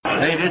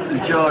Hey, this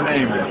is Joe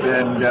Namath,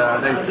 and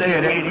they say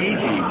it ain't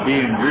easy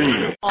being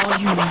green. Are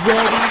you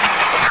ready?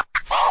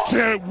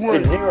 Can't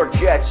wait. The New York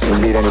Jets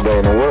can beat anybody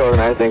in the world,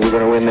 and I think we're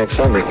going to win next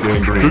Sunday.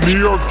 The New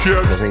York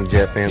Jets. I think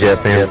Jet fans Bird,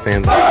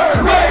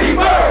 Brady,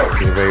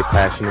 Bird. are very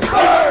passionate.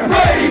 Bird,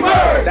 Brady,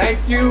 Bird.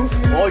 Thank you,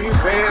 all you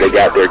fans. They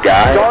got their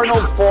guy.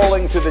 Darnold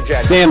falling to the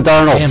Jets. Sam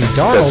Darnold.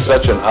 That's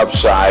such an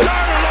upside.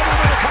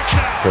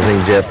 I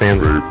think Jet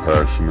fans are Very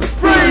passionate.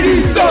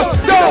 Brady sucks.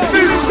 Don't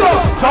be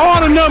sucks. To all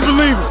the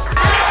non-believers.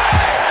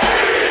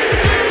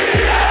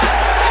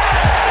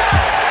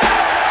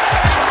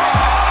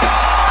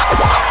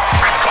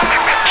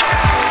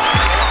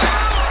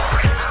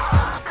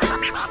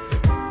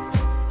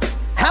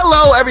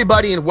 Hello,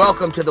 everybody, and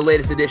welcome to the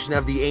latest edition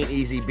of the Ain't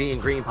Easy Being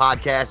Green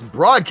podcast,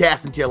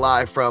 broadcasting to you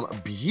live from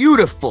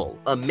beautiful,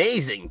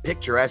 amazing,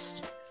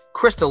 picturesque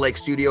Crystal Lake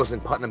Studios in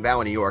Putnam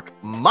Valley, New York.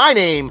 My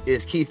name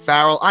is Keith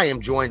Farrell. I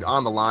am joined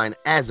on the line,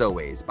 as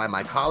always, by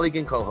my colleague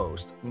and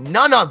co-host,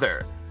 none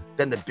other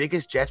than the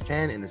biggest Jet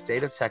fan in the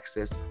state of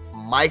Texas,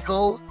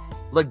 Michael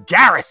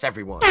Lagaris,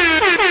 everyone.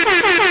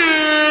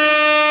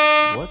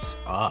 What's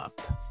up?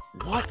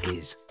 What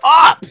is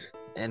up?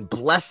 And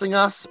blessing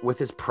us with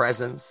his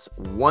presence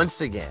once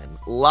again,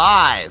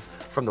 live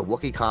from the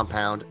Wookiee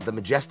compound, the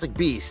majestic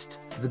beast,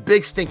 the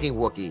big stinking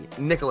Wookiee,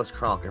 Nicholas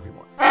Kronk,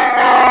 everyone.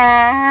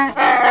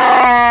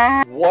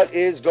 What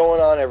is going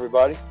on,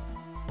 everybody?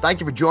 Thank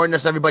you for joining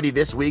us, everybody,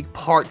 this week.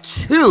 Part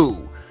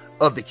 2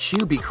 of the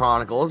QB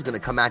Chronicles is going to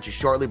come at you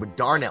shortly with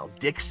Darnell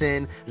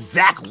Dixon.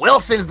 Zach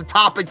Wilson's the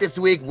topic this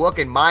week. Wook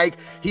and Mike.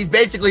 He's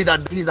basically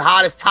he's the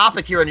hottest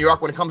topic here in New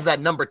York when it comes to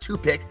that number 2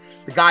 pick.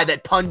 The guy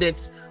that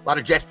pundits, a lot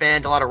of Jet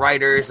fans, a lot of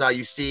writers,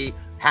 you see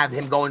have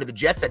him going to the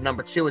Jets at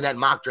number 2 in that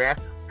mock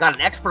draft. Got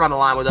an expert on the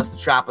line with us to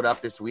chop it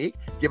up this week.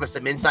 Give us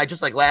some insight,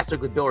 just like last week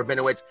with Bill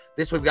Rabinowitz.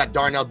 This week we got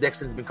Darnell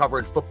Dixon. He's been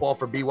covering football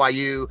for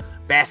BYU,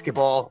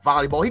 basketball,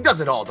 volleyball. He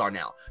does it all,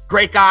 Darnell.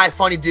 Great guy,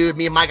 funny dude.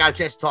 Me and Mike got a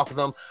chance to talk with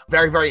him.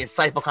 Very, very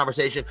insightful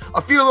conversation.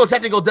 A few little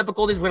technical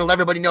difficulties. We're going to let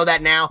everybody know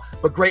that now,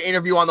 but great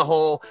interview on the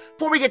whole.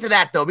 Before we get to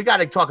that, though, we got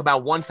to talk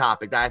about one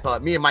topic that I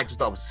thought me and Mike just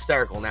thought was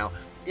hysterical. Now,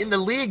 in the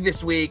league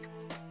this week,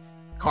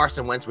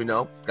 Carson Wentz, we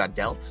know, got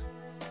dealt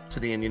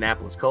to the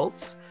Indianapolis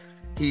Colts.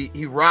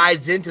 He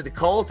rides into the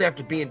Colts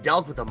after being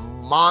dealt with a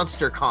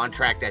monster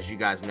contract, as you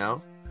guys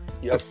know.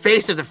 Yep. The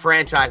face of the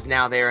franchise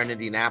now there in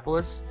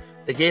Indianapolis.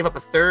 They gave up a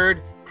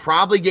third,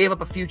 probably gave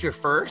up a future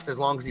first as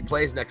long as he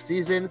plays next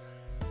season.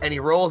 And he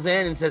rolls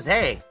in and says,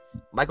 hey,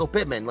 Michael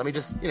Pittman, let me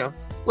just,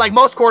 like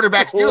most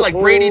quarterbacks do, like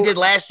Brady did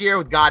last year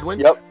with Godwin.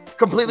 Yep.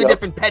 Completely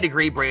different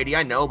pedigree, Brady,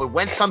 I know. But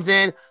Wentz comes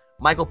in,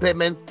 Michael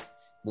Pittman,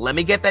 let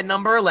me get that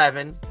number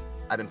 11.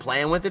 I've been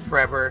playing with it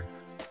forever.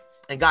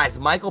 And guys,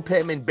 Michael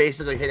Pittman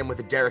basically hit him with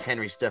a Derrick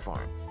Henry stiff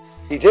arm.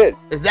 He did.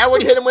 Is that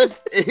what he hit him with?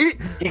 He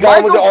got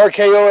him with the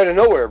RKO out of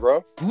nowhere,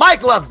 bro.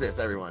 Mike loves this,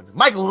 everyone.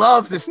 Mike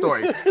loves this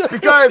story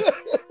because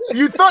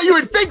you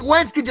would think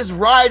Wentz could just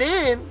ride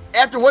in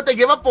after what they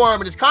give up for him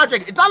in his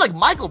contract. It's not like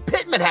Michael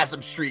Pittman has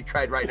some street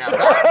cred right now,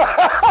 guys.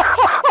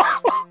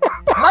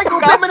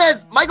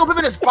 Michael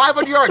Pittman has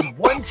 500 yards,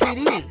 1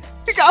 TD.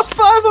 He got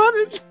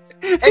 500.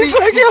 And he's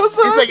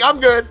like, I'm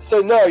good. So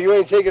no, you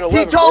ain't taking 11.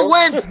 He told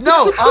Wentz,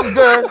 no, I'm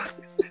good.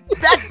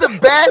 That's the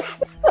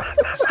best.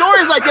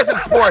 Stories like this in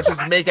sports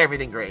just make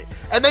everything great.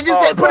 And then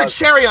just put a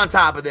cherry on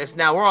top of this.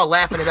 Now we're all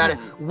laughing about it.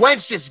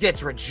 Wentz just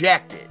gets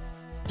rejected.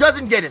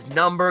 Doesn't get his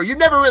number. You've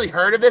never really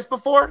heard of this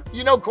before.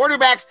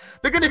 Quarterbacks,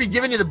 they're going to be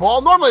giving you the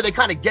ball. Normally they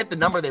kind of get the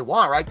number they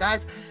want, right,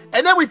 guys?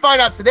 And then we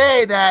find out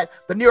today that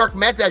the New York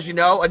Mets, as you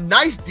know, a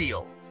nice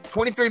deal.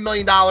 $23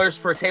 million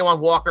for Taijuan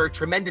Walker.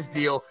 Tremendous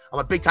deal. I'm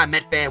a big-time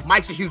Met fan.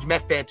 Mike's a huge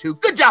Met fan, too.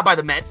 Good job by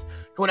the Mets.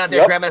 Going out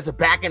there and grabbing as a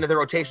back end of the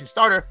rotation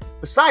starter.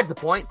 Besides the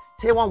point,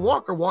 Taijuan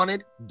Walker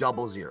wanted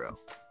 0-0.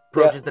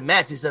 Approaches the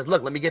Mets. He says,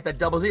 look, let me get that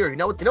 0-0. You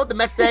know what the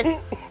Mets say?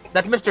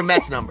 That's Mr.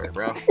 Met's number,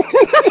 bro.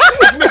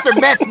 That's Mr.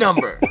 Met's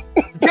number.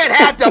 You can't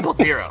have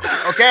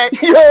 0-0, okay?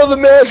 Yo, the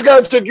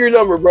mascot took your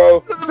number,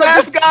 bro. The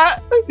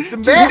mascot? The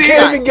mascot. You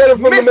can't even get it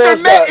from Mr. the mascot.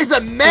 Mr. Met is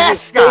a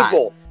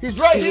mascot. He's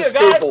right here,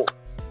 guys.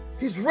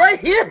 He's right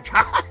here,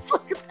 guys.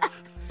 Look at that.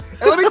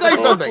 And let me tell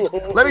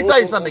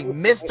you something.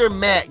 Mr.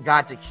 Met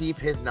got to keep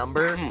his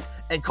number,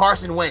 and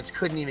Carson Wentz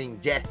couldn't even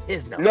get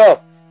his number.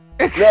 No.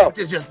 Which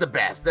is just the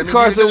best. I mean,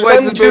 Carson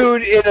Wentz, some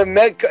dude in a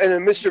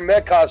Mr.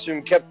 Met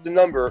costume kept the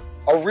number.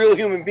 A real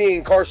human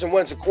being, Carson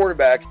Wentz, a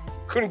quarterback,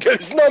 couldn't get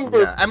his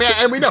number. Yeah. I mean,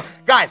 and we know,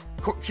 guys.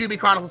 QB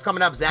Chronicles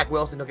coming up. Zach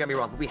Wilson. Don't get me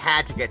wrong, but we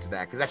had to get to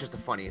that because that's just the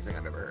funniest thing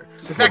I've ever heard.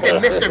 The fact that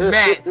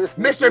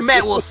Mr.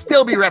 Met will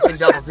still be repping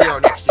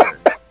 0-0 next year.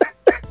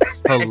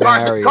 And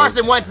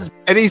Carson Wentz is.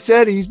 And he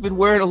said he's been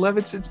wearing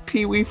 11 since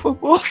Pee Wee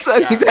football.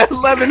 So he's at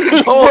 11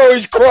 years old. Bro,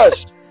 he's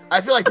crushed. I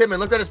feel like Pittman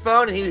looked at his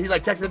phone and he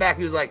like texted back.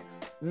 He was like,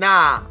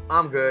 nah,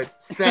 I'm good.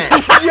 Send.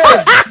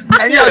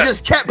 And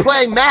just kept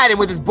playing Madden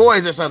with his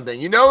boys or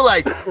something. It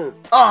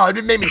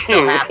made me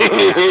so happy.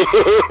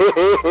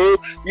 The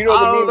memes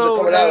are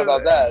coming out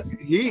about that.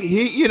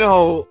 He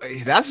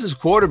that's his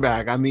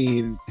quarterback. I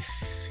mean,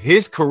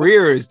 his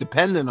career is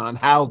dependent on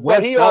how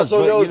Wentz does. But he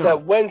also knows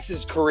that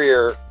Wentz's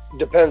career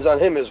depends on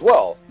him as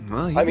well.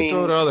 Well, he I can mean-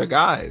 throw to other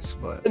guys,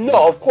 but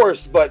No, of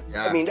course, but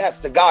Yeah. I mean that's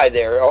the guy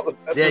there.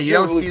 Yeah, you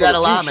don't presumably see for that the a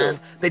lot, future. man.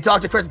 They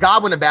talked to Chris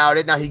Godwin about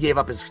it. Now he gave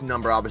up his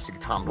number, obviously, to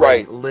Tom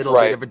Brady. Right, A little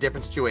right. bit of a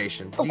different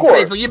situation. Of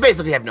course. You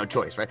basically have no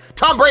choice, right?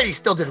 Tom Brady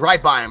still did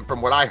right by him,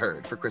 from what I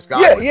heard, for Chris Yeah,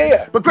 Godwin.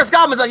 yeah. But Chris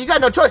Godwin's like, you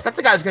got no choice. That's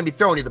the guy who's going to be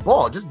throwing you the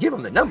ball. Just give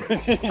him the number.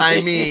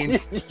 I mean,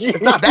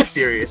 it's not that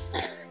serious.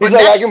 But He's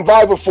like, next- I can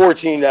vibe with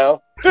 14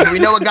 now. we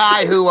know a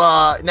guy who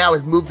now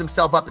has moved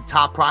himself up to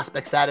top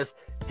prospect status.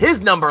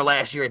 His number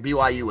last year at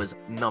BYU was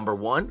number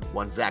one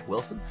Zach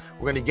Wilson.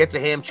 We're going to get to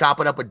him, chop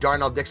it up with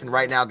Darnell Dixon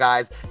right now,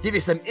 guys. Give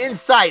you some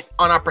insight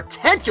on our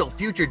potential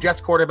future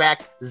Jets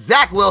quarterback,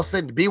 Zach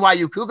Wilson,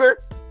 BYU Cougar.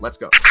 Let's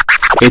go.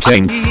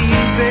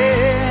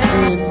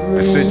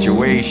 The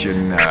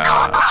situation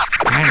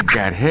kind of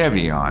got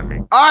heavy on me.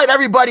 All right,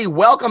 everybody,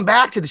 welcome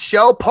back to the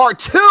show. Part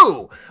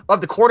 2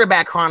 of the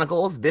Quarterback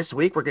Chronicles. This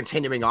week, we're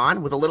continuing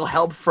on with a little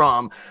help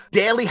from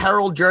Daily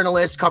Herald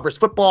journalist, covers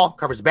football,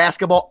 covers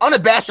basketball,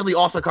 unabashedly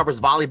also covers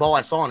volleyball.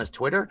 I saw on his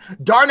Twitter.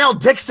 Darnell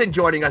Dixon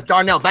joining us.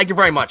 Darnell, thank you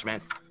very much,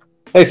 man.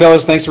 Hey,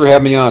 fellas, thanks for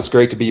having me on. It's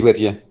great to be with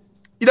you.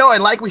 You know,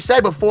 and like we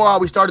said before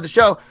we started the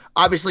show,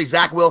 obviously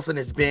Zach Wilson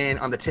has been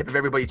on the tip of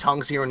everybody's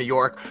tongues here in New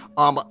York.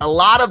 A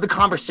lot of the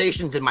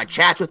conversations in my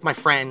chats with my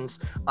friends,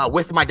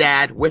 with my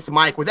dad, with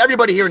Mike, with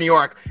everybody here in New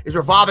York is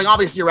revolving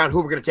obviously around who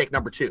we're going to take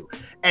number 2.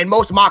 And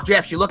most mock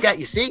drafts you look at,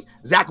 you see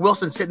Zach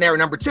Wilson sitting there at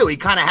number 2. He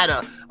kind of had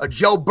a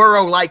Joe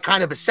Burrow-like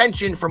kind of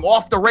ascension from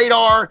off the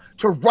radar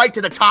to right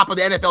to the top of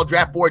the NFL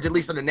draft boards, at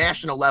least on a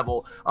national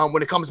level.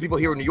 When it comes to people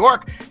here in New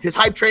York, his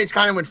hype train's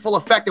kind of in full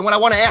effect. And what I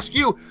want to ask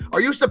you,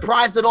 are you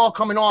surprised at all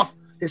coming off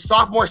his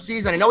sophomore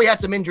season? I know he had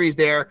some injuries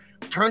there,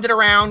 turned it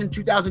around in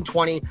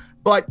 2020,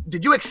 but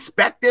did you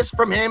expect this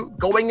from him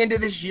going into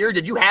this year?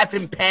 Did you have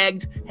him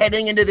pegged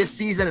heading into this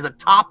season as a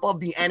top of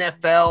the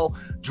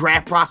NFL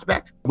draft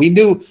prospect? We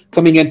knew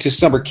coming into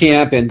summer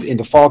camp and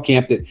into fall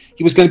camp that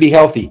he was going to be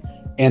healthy,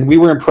 and we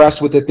were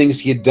impressed with the things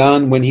he had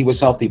done when he was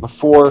healthy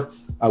before.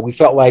 We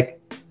felt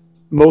like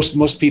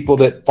most people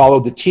that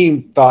followed the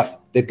team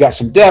thought they've got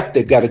some depth,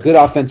 they've got a good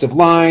offensive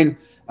line,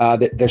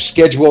 that their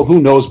schedule,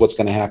 who knows what's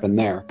going to happen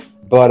there.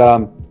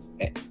 But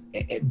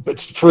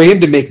for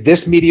him to make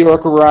this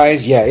mediocre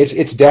rise, yeah,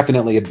 it's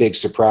definitely a big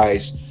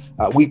surprise.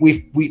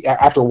 We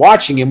after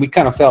watching him, we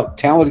kind of felt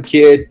talented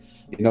kid,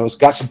 you know, he's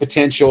got some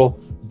potential,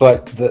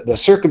 but the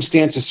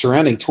circumstances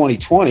surrounding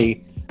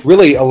 2020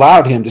 really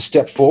allowed him to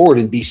step forward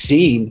and be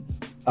seen.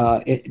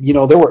 You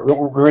know, there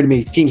weren't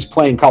many teams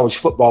playing college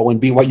football when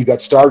BYU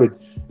got started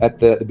at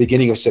the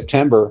beginning of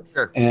September.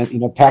 Sure. And, you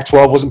know,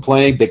 Pac-12 wasn't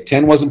playing, Big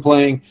Ten wasn't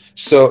playing.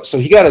 So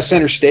he got a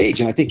center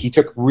stage, and I think he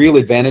took real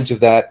advantage of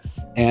that.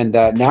 And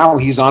now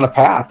he's on a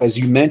path, as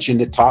you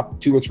mentioned, a top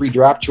 2 or 3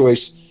 draft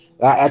choice.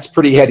 That's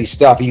pretty heady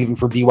stuff, even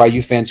for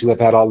BYU fans who have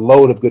had a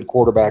load of good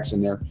quarterbacks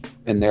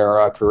in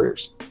their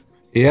careers.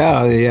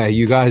 Yeah.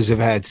 You guys have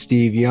had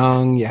Steve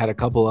Young. You had a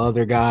couple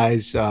other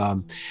guys,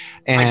 and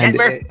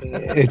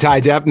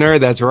Ty Depner.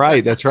 That's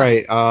right.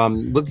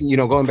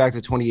 Going back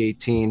to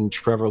 2018,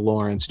 Trevor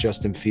Lawrence,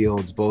 Justin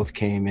Fields, both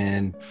came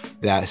in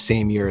that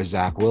same year as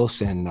Zach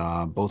Wilson.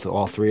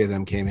 All 3 of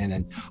them came in,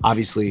 and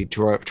obviously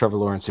Trevor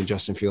Lawrence and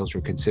Justin Fields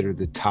were considered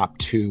the top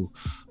 2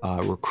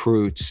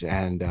 recruits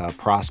and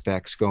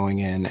prospects going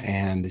in,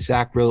 and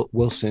Zach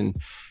Wilson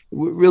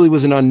really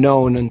was an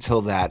unknown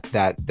until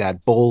that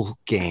bowl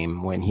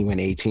game when he went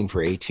 18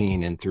 for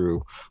 18 and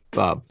threw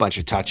a bunch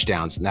of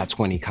touchdowns, and that's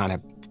when he kind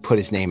of put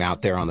his name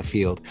out there on the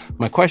field.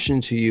 My question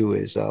to you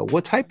is,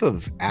 what type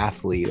of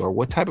athlete or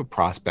what type of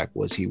prospect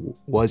was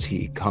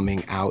he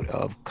coming out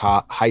of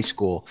high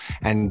school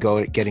and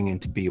getting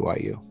into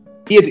BYU?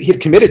 He had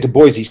committed to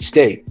Boise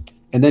State,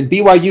 and then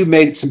BYU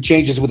made some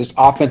changes with his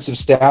offensive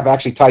staff.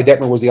 Actually, Ty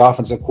Detmer was the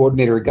offensive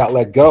coordinator. He got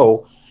let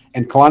go,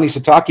 and Kalani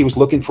Sitake was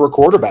looking for a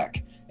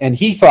quarterback. And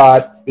he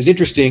thought, it was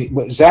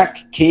interesting,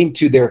 Zach came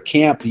to their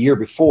camp the year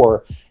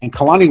before, and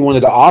Kalani wanted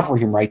to offer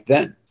him right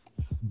then.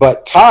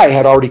 But Ty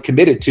had already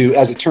committed to,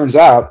 as it turns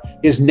out,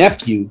 his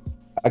nephew,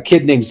 a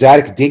kid named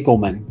Zadok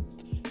Dinkelman.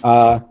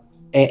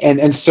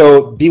 And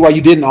so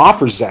BYU didn't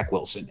offer Zach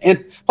Wilson.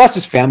 And plus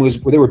his family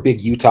they were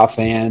big Utah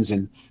fans,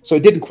 and so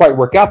it didn't quite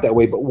work out that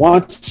way. But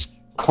once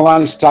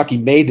Kalani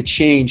Sitake made the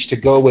change to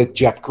go with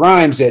Jeff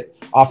Grimes at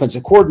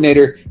offensive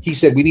coordinator, he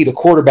said, we need a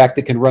quarterback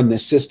that can run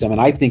this system, and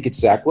I think it's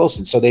Zach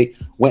Wilson. So they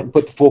went and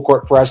put the full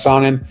court press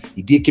on him.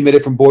 He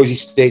decommitted from Boise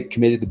State,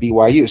 committed to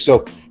BYU.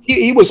 So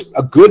he was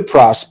a good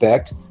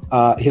prospect.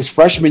 His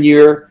freshman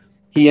year,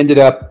 he ended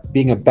up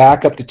being a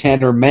backup to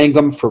Tanner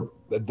Mangum for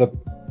the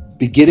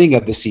beginning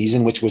of the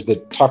season, which was the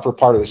tougher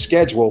part of the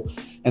schedule.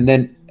 And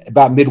then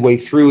about midway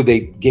through, they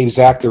gave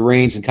Zach the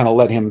reins and kind of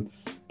let him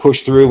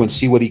push through and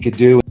see what he could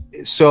do.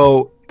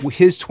 So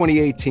his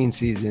 2018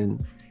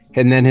 season,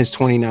 And then his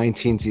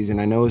 2019 season,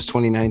 I know his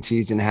 2019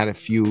 season had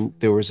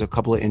there was a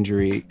couple of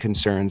injury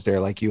concerns there,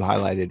 like you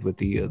highlighted with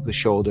the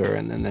shoulder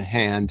and then the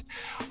hand.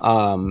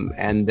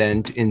 And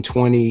then in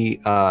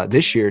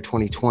this year,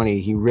 2020,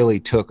 he really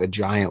took a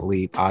giant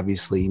leap.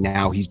 Obviously,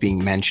 now he's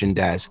being mentioned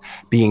as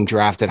being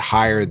drafted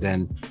higher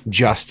than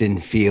Justin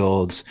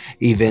Fields.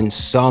 Even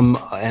some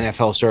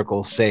NFL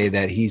circles say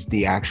that he's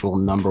the actual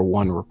number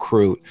one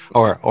recruit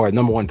or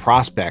number one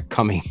prospect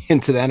coming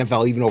into the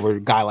NFL, even over a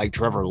guy like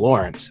Trevor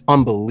Lawrence.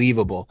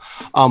 Unbelievable.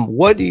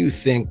 What do you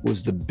think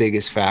was the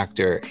biggest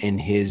factor in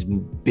his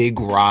big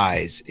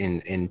rise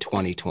in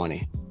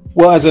 2020?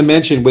 Well, as I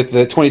mentioned, with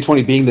the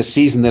 2020 being the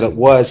season that it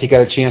was, he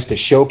got a chance to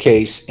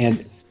showcase.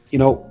 And,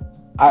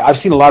 I've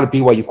seen a lot of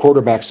BYU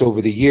quarterbacks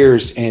over the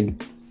years,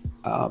 and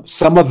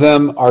some of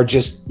them are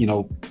just,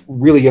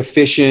 really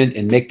efficient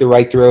and make the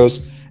right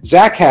throws.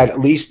 Zach had at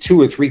least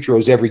 2 or 3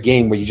 throws every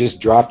game where you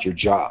just dropped your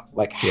jaw.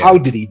 Like, how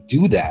did he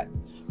do that?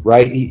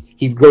 Right?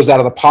 He goes out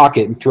of the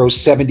pocket and throws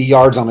 70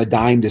 yards on a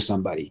dime to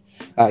somebody.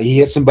 He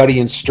hits somebody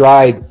in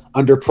stride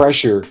under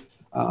pressure.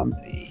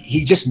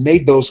 He just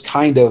made those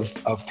kind of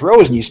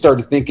throws, and you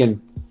started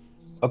thinking,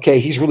 okay,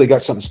 he's really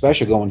got something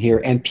special going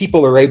here, and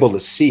people are able to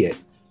see it.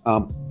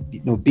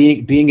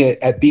 Being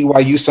at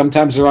BYU,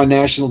 sometimes they're on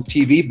national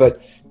TV,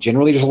 but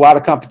generally there's a lot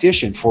of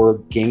competition for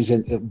games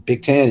in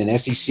Big Ten and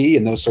SEC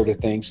and those sort of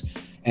things.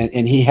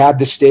 And he had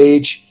the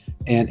stage.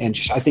 And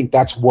just, I think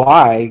that's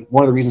why,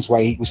 one of the reasons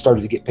why he was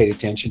started to get paid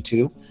attention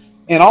to.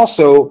 And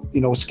also,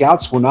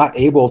 scouts were not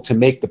able to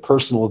make the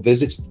personal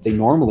visits that they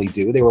normally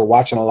do. They were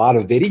watching a lot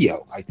of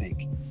video, I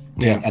think.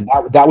 Yeah. And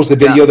that was the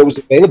video that was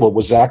available,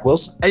 was Zach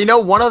Wilson. And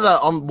one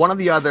of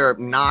the other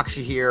knocks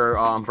you hear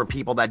for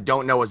people that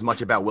don't know as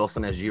much about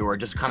Wilson as you, or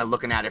just kind of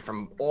looking at it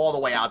from all the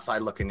way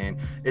outside looking in,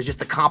 is just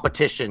the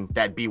competition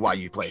that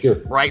BYU plays,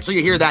 right? So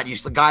you hear that,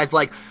 guys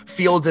like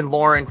Fields and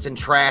Lawrence and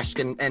Trask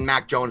and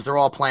Mac Jones, they're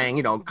all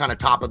playing, kind of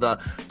top of the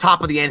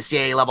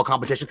NCAA level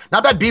competition.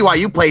 Not that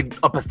BYU played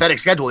a pathetic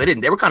schedule, they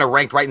didn't. They were kind of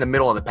ranked right in the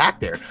middle of the pack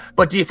there.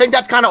 But do you think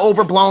that's kind of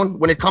overblown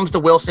when it comes to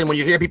Wilson? When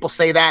you hear people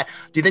say that,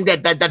 do you think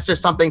that's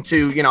just something to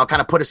kind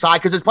of put aside?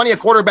 Because there's plenty of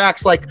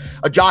quarterbacks like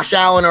a Josh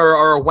Allen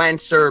or a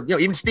Wentz, or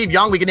even Steve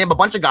Young. We can name a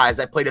bunch of guys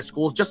that played at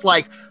schools just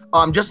like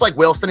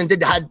Wilson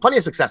and had plenty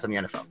of success in the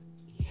NFL.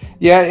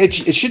 Yeah, it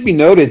should be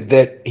noted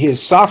that his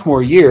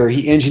sophomore year,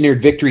 he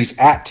engineered victories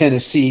at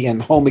Tennessee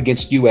and home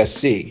against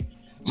USC.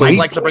 So Mike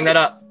likes to bring that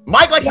up.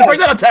 Mike likes to bring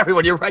that up to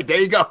everyone. You're right. There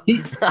you go.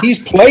 He's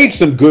played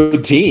some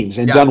good teams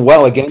and done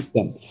well against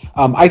them.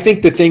 I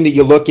think the thing that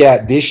you look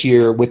at this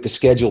year with the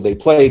schedule they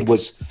played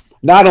was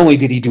not only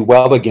did he do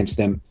well against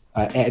them,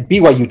 at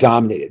BYU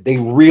dominated. They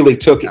really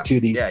took it to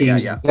these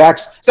teams.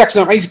 Zach's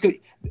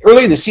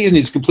early in the season,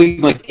 he was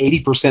completing like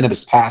 80% of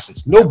his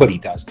passes. Nobody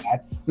does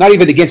that. Not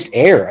even against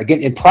air. Again,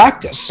 in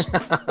practice,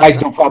 guys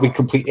don't probably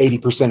complete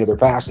 80% of their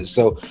passes.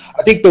 So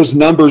I think those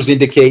numbers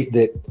indicate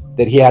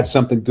that he had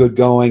something good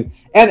going.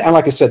 And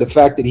like I said, the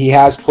fact that he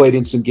has played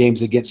in some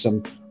games against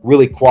some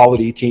really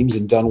quality teams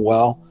and done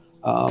well.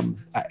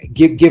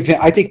 Give him.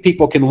 I think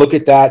people can look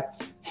at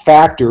that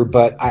factor,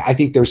 but I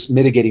think there's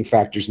mitigating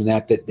factors in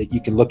that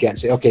you can look at and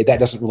say, okay, that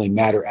doesn't really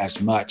matter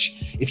as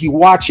much. If you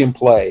watch him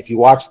play, if you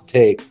watch the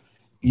tape,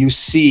 you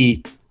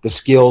see the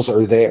skills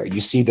are there. You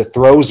see the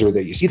throws are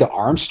there. You see the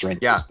arm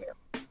strength is there,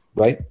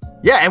 right?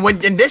 Yeah,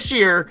 and this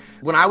year,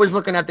 when I was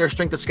looking at their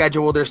strength of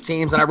schedule, there's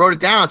teams, and I wrote it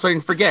down so I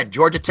didn't forget: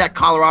 Georgia Tech,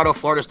 Colorado,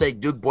 Florida State,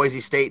 Duke,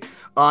 Boise State,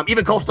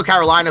 even Coastal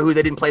Carolina, who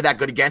they didn't play that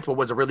good against, but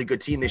was a really good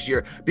team this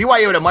year.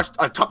 BYU had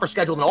a tougher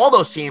schedule than all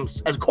those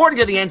teams, as according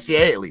to the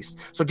NCAA at least.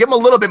 So give them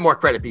a little bit more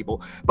credit,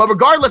 people. But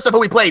regardless of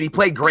who he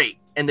played great.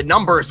 And the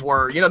numbers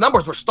were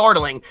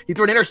startling. He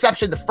threw an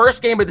interception the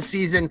first game of the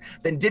season,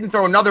 then didn't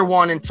throw another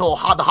one until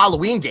the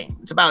Halloween game.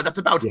 That's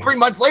about 3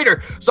 months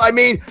later. So I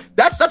mean,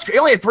 that's he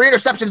only had 3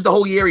 interceptions the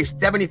whole year. He's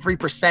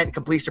 73%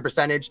 completion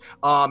percentage.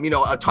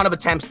 A ton of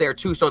attempts there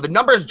too. So the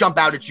numbers jump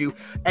out at you,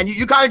 and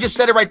you kind of just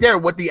said it right there.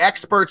 What the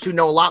experts who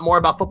know a lot more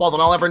about football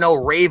than I'll ever know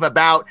rave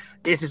about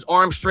is his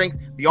arm strength,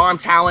 the arm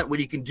talent, what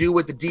he can do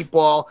with the deep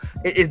ball.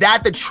 Is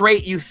that the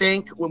trait you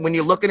think when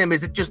you look at him?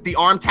 Is it just the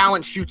arm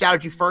talent shoots out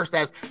at you first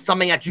as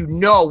something that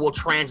will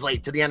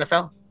translate to the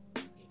NFL?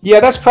 Yeah,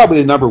 that's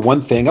probably the number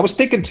one thing. I was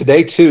thinking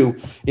today too,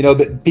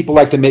 that people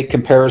like to make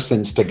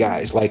comparisons to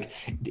guys like,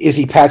 is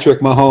he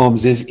Patrick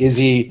Mahomes? Is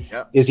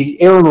he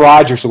Aaron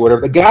Rodgers or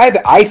whatever? The guy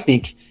that I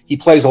think he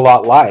plays a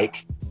lot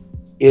like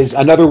is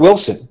another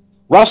Wilson,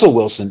 Russell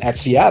Wilson at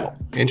Seattle.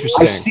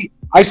 Interesting.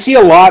 I see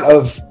a lot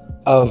of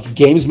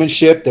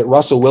gamesmanship that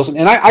Russell Wilson,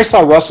 and I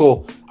saw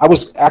Russell. I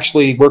was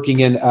actually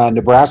working in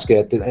Nebraska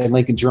at the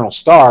Lincoln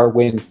Journal-Star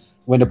when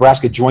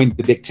Nebraska joined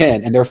the Big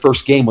Ten, and their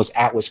first game was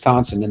at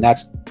Wisconsin, and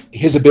that's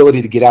his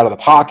ability to get out of the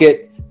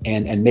pocket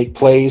and make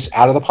plays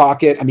out of the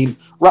pocket. I mean,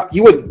 no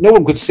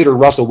one would consider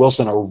Russell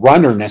Wilson a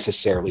runner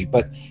necessarily,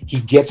 but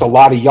he gets a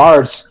lot of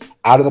yards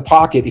out of the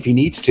pocket if he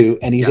needs to,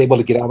 and he's able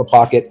to get out of the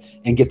pocket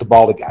and get the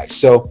ball to guys.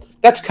 So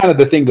that's kind of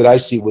the thing that I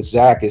see with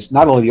Zach is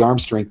not only the arm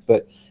strength,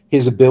 but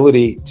his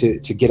ability to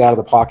get out of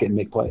the pocket and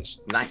make plays.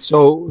 Nice.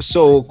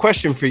 So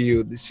question for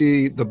you.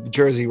 See the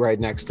jersey right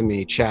next to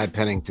me, Chad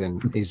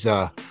Pennington. He's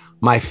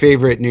my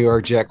favorite New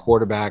York Jet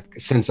quarterback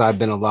since I've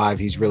been alive.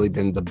 He's really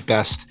been the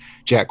best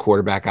Jet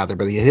quarterback out there,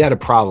 but he had a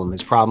problem.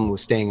 His problem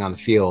was staying on the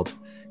field,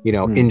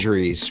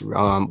 injuries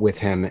with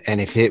him.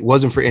 And if it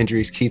wasn't for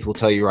injuries, Keith will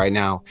tell you right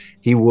now,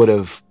 he would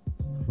have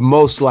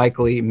most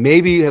likely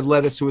maybe have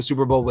led us to a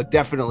Super Bowl, but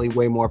definitely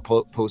way more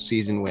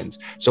postseason wins.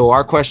 So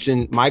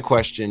my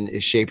question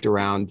is shaped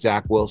around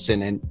Zach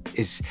Wilson and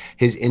is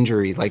his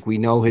injury. Like, we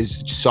know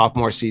his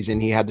sophomore season,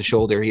 he had the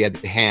shoulder, he had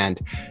the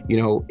hand,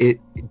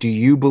 do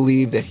you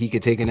believe that he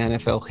could take an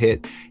NFL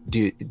hit?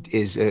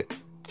 Is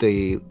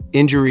the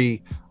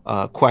injury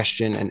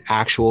question an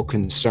actual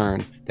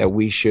concern that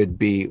we should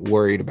be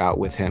worried about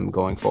with him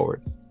going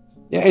forward?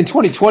 Yeah, in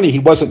 2020, he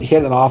wasn't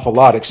hit an awful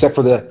lot, except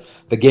for the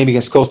game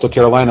against Coastal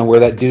Carolina where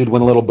that dude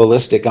went a little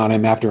ballistic on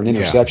him after an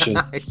interception.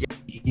 Yeah.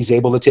 He's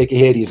able to take a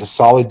hit. He's a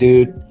solid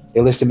dude.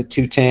 They list him at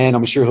 210.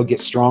 I'm sure he'll get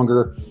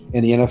stronger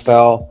in the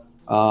NFL.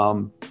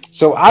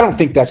 So I don't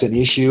think that's an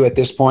issue at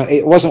this point.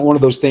 It wasn't one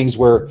of those things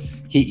where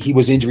he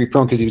was injury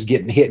prone because he was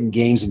getting hit in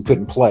games and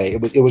couldn't play. It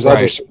was right.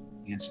 Other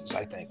circumstances,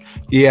 I think.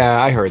 Yeah,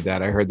 I heard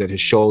that. I heard that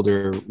his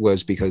shoulder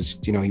was because,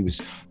 he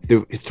was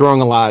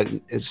throwing a lot.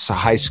 It's a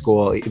high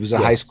school. It was a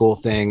high school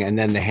thing. And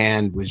then the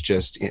hand was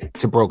just,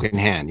 it's a broken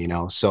hand,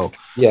 So,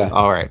 yeah.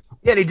 All right.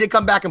 Yeah, and he did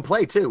come back and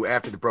play, too,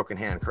 after the broken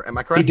hand. Am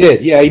I correct? He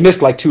did. Yeah, he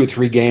missed like 2 or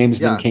 3 games,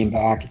 then came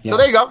back. Yeah. So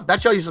there you go.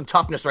 That shows you some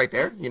toughness right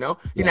there. He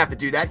didn't have to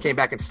do that. Came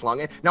back and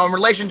slung it. Now, in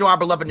relation to our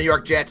beloved New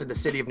York Jets and the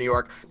city of New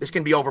York, this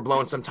can be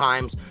overblown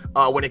sometimes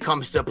when it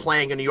comes to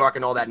playing in New York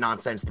and all that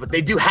nonsense. But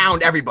they do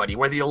hound everybody.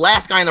 Whether you're the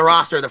last guy in the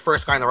roster or the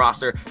first guy in the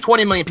roster,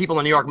 20 million people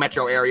in the New York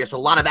metro area. So a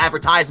lot of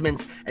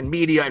advertisements and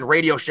media and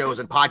radio shows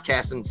and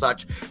podcasts and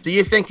such. Do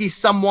you think he's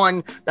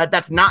someone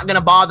that's not going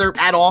to bother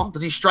at all?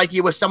 Does he strike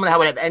you as someone that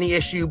would have any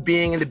issue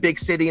being in the big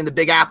city, in the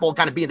Big Apple,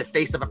 kind of being the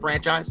face of a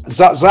franchise?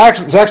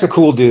 Zach's a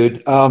cool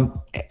dude.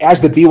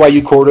 As the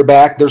BYU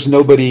quarterback, there's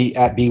nobody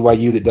at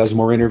BYU that does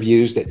more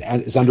interviews, that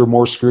is under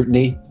more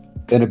scrutiny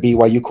than a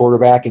BYU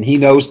quarterback, and he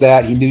knows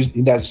that. He knew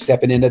he was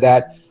stepping into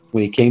that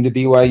when he came to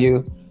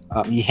BYU.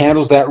 He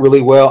handles that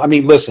really well. I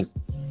mean, listen,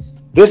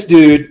 this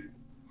dude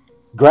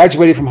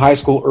graduated from high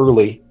school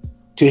early.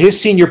 To his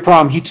senior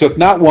prom, he took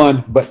not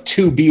 1 but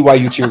 2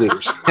 BYU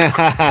cheerleaders.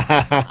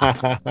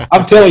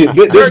 I'm telling you,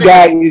 this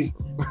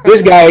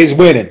guy is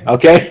winning.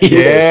 Okay.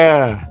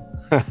 Yeah.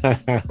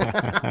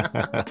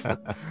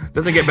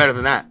 Doesn't get better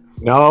than that.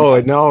 No,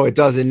 it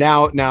doesn't.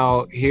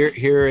 Now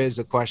here is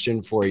a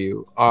question for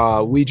you.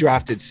 We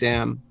drafted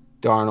Sam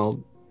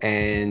Darnold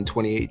in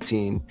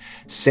 2018.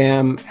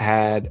 Sam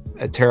had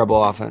a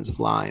terrible offensive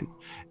line.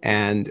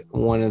 And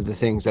one of the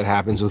things that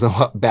happens with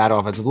a bad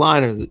offensive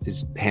line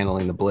is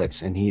handling the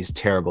blitz, and he's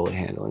terrible at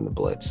handling the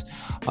blitz.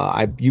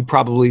 You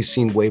probably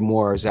seen way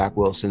more Zach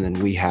Wilson than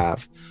we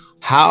have.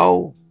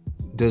 How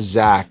does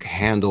Zach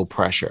handle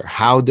pressure?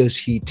 How does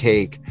he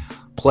take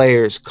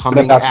players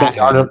coming at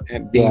him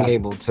and being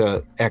able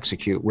to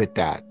execute with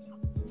that?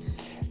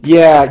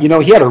 Yeah,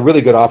 he had a really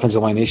good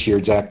offensive line this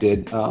year, Zach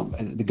did.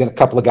 And a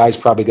couple of guys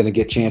probably going to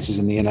get chances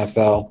in the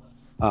NFL.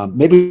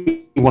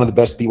 Maybe one of the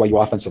best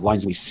BYU offensive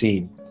lines we've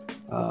seen.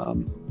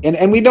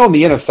 And we know in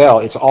the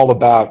NFL, it's all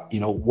about,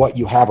 what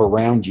you have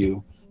around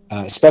you,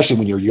 especially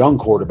when you're a young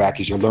quarterback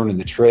as you're learning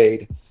the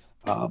trade.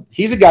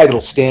 He's a guy that'll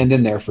stand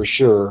in there for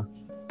sure.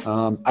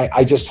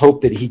 I just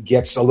hope that he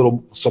gets a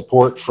little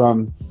support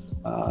from,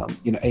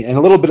 and a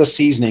little bit of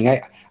seasoning.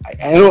 I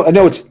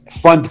know it's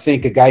fun to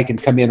think a guy can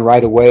come in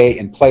right away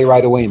and play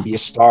right away and be a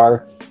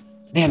star.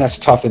 Man, that's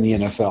tough in the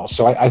NFL.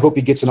 So I hope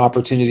he gets an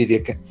opportunity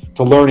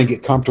to learn and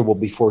get comfortable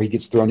before he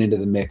gets thrown into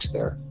the mix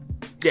there.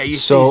 Yeah, you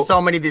see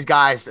so many of these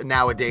guys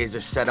nowadays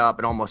are set up.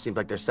 It almost seems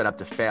like they're set up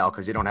to fail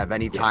because you don't have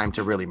any time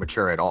to really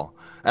mature at all.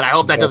 And I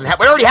hope that doesn't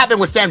happen. It already happened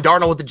with Sam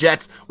Darnold with the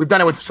Jets. We've done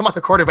it with some other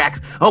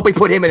quarterbacks. I hope we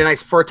put him in a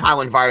nice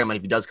fertile environment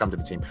if he does come to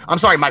the team. I'm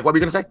sorry, Mike, what were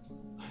you going to say?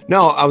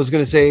 No, I was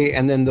going to say,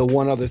 and then the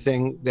one other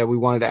thing that we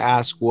wanted to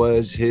ask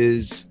was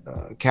his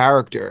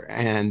character.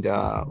 And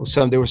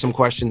there were some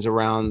questions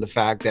around the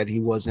fact that he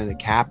wasn't a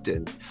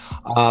captain.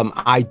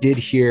 I did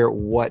hear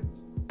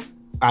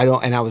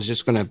and I was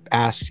just going to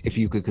ask if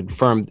you could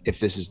confirm if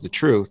this is the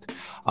truth,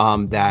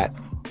 that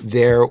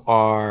there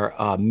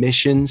are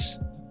missions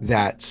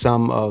that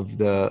some of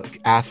the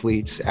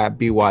athletes at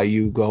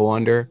BYU go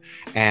under,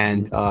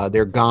 and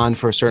they're gone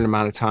for a certain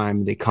amount of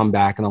time. They come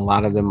back, and a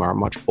lot of them are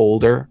much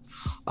older.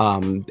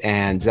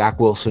 And Zach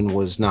Wilson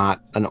was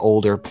not an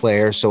older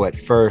player. So at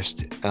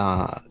first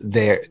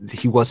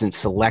he wasn't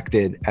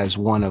selected as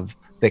one of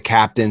the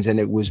captains, and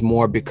it was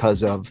more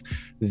because of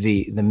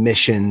the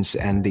missions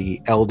and the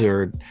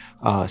elder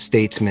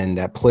statesmen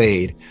that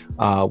played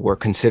were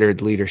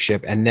considered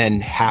leadership. And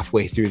then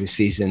halfway through the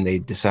season, they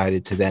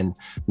decided to then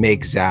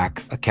make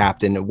Zach a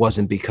captain. It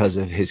wasn't because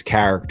of his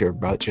character,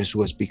 but just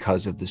was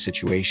because of the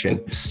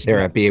situation there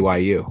at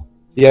BYU.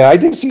 Yeah, I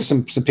did see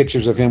some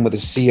pictures of him with a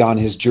C on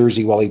his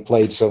jersey while he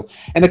played. So,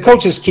 and the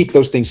coaches keep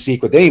those things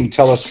secret. They didn't even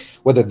tell us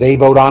whether they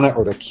vote on it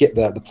or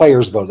the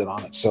players voted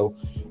on it. So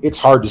it's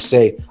hard to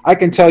say. I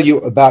can tell you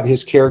about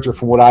his character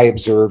from what I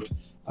observed.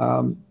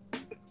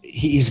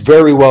 He's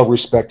very well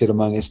respected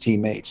among his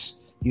teammates.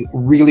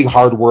 Really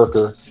hard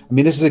worker. I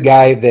mean, this is a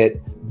guy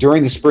that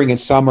during the spring and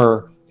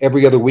summer,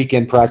 every other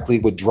weekend practically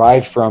would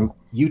drive from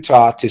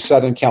Utah to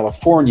Southern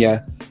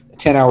California, a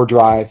 10-hour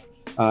drive,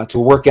 to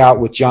work out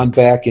with John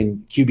Beck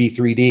and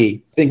QB3D.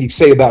 The thing you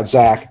say about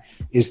Zach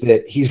is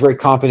that he's very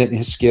confident in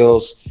his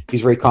skills.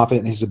 He's very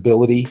confident in his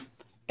ability.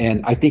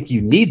 And I think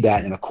you need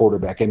that in a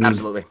quarterback. I mean,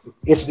 absolutely.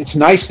 It's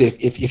nice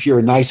if you're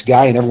a nice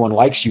guy and everyone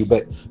likes you,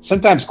 but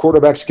sometimes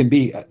quarterbacks can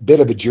be a bit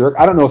of a jerk.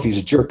 I don't know if he's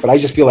a jerk, but I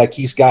just feel like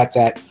he's got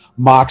that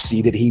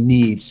moxie that he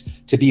needs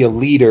to be a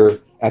leader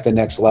at the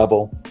next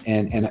level.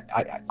 And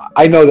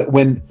I know that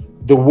when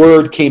the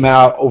word came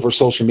out over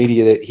social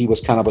media that he was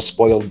kind of a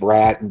spoiled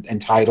brat and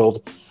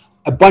entitled,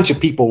 a bunch of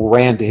people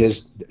ran to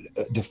his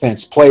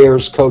defense,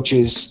 players,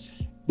 coaches.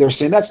 They're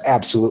saying that's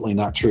absolutely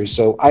not true.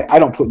 So I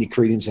don't put any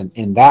credence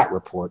in that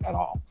report at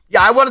all.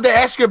 Yeah, I wanted to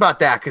ask you about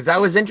that because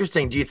that was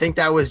interesting. Do you think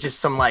that was just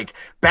some like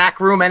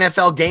backroom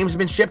NFL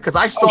gamesmanship? Because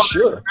I saw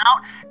sure. It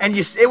out and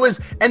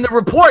the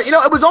report,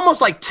 it was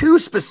almost like too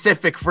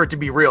specific for it to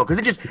be real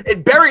because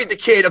it buried the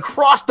kid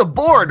across the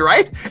board,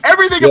 right?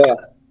 Everything. Yeah.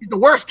 He's the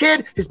worst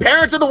kid. His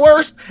parents are the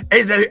worst.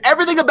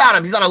 Everything about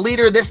him. He's not a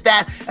leader, this,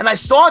 that. And I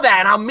saw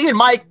that. And me and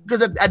Mike,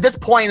 because at this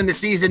point in the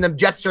season, the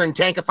Jets are in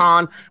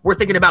tankathon. We're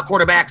thinking about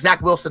quarterbacks,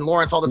 Zach Wilson,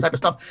 Lawrence, all this type of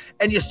stuff.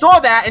 And you saw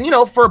that.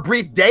 And, for a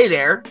brief day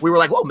there, we were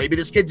like, well, maybe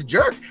this kid's a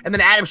jerk. And then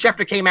Adam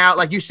Schefter came out.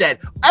 Like you said,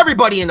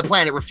 everybody in the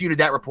planet refuted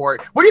that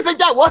report. What do you think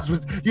that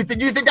was? Do you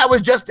think that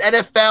was just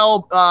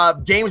NFL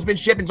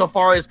gamesmanship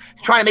insofar as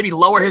trying to maybe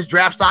lower his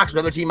draft stocks so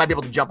another team might be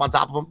able to jump on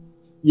top of him?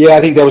 Yeah,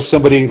 I think that was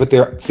somebody with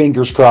their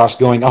fingers crossed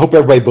going, I hope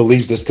everybody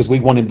believes this because we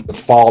want him to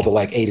fall to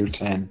like 8 or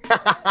 10.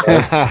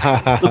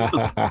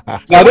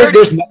 Now,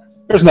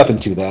 there's nothing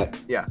to that.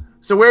 Yeah.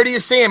 So where do you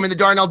see him in the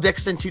Darnell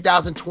Dixon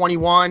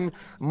 2021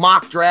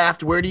 mock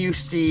draft? Where do you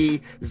see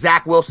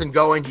Zach Wilson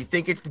going? Do you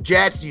think it's the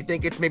Jets? Do you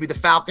think it's maybe the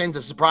Falcons,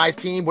 a surprise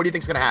team? What do you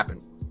think is going to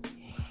happen?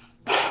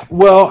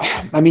 Well,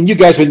 I mean, you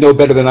guys would know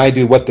better than I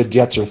do what the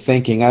Jets are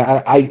thinking.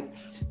 I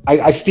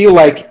feel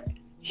like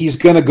he's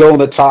going to go in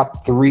the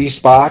top 3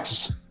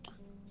 spots.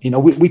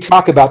 We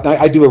talk about,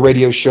 I do a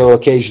radio show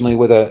occasionally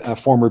with a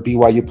former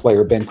BYU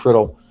player, Ben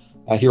Criddle,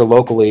 here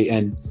locally.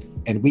 And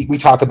we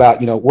talk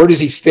about, where does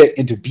he fit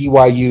into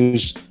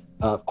BYU's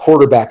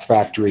quarterback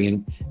factory?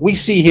 And we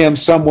see him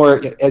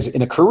somewhere as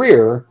in a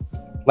career,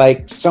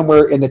 like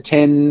somewhere in the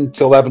 10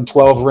 to 11,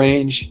 12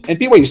 range. And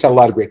BYU's had a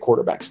lot of great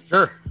quarterbacks.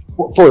 Sure.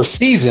 For a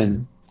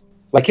season,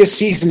 like his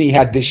season he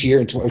had this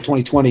year in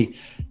 2020,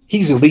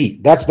 he's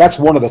elite. That's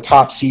one of the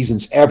top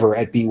seasons ever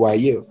at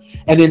BYU.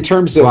 And in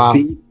terms of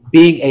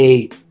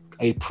being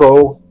a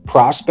pro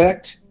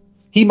prospect,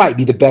 he might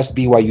be the best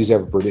BYU's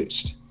ever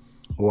produced.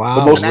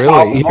 Wow,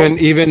 really?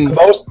 Even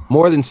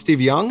more than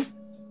Steve Young?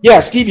 Yeah,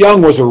 Steve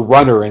Young was a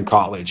runner in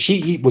college.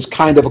 He was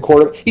kind of a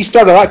quarterback. He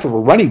started out from a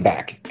running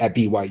back at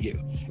BYU,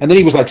 and then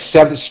he was like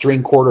 7th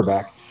string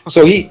quarterback.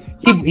 So he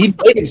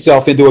made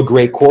himself into a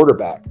great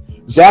quarterback.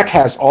 Zach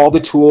has all the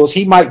tools.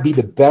 He might be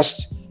the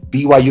best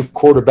BYU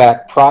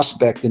quarterback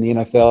prospect in the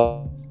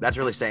NFL. That's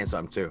really saying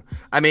something too.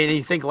 I mean,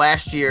 you think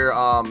last year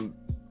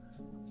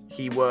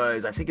he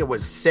was, I think it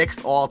was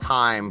 6th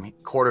all-time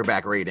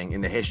quarterback rating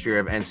in the history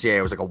of NCAA.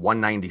 It was like a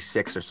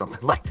 196 or something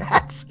like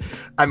that.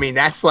 I mean,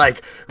 there's a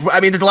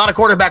lot of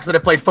quarterbacks that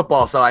have played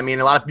football. So, I mean,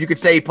 you could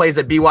say he plays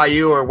at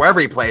BYU or wherever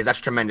he plays. That's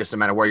tremendous no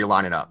matter where you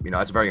line it up.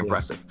 That's very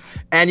impressive.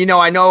 And,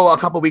 I know a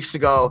couple weeks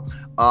ago,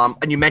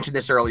 and you mentioned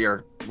this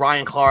earlier,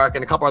 Ryan Clark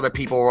and a couple other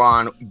people were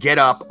on Get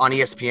Up on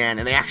ESPN,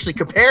 and they actually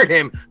compared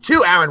him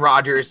to Aaron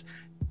Rodgers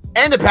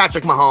and to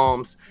Patrick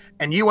Mahomes.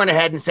 And you went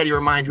ahead and said he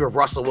reminds you of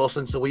Russell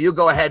Wilson. So will you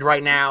go ahead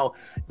right now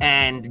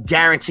and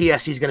guarantee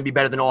us he's going to be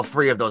better than all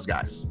 3 of those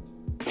guys?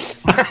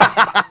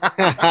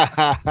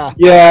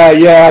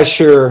 Yeah,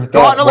 sure.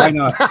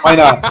 Why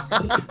not?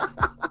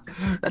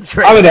 That's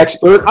right.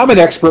 I'm an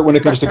expert when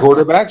it comes to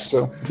quarterbacks.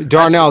 So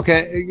Darnell,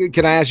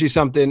 can I ask you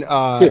something?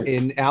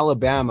 In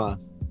Alabama,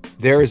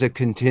 there is a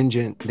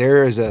contingent.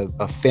 There is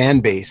a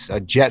fan base, a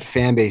Jet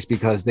fan base,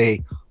 because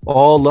they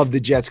all love the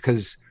Jets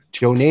because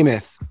Joe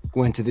Namath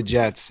went to the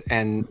Jets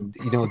and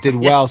did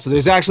well. So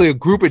there's actually a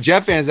group of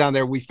Jet fans down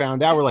there. We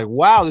found out, we're like,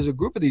 wow, there's a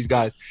group of these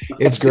guys.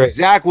 It's great.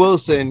 Zach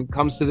Wilson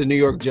comes to the New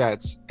York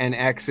Jets and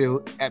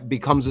actually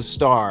becomes a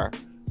star.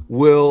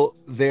 Will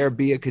there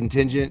be a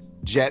contingent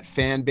Jet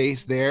fan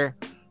base there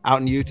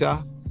out in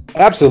Utah?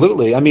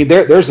 Absolutely. I mean,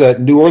 there's a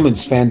New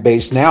Orleans fan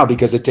base now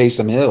because of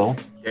Taysom Hill.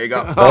 There you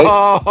go. Right?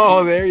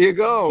 Oh, there you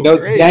go.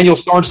 Daniel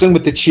Sorensen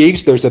with the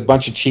Chiefs. There's a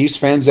bunch of Chiefs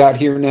fans out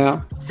here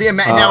now. See,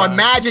 now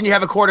imagine you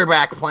have a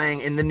quarterback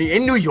playing in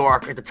New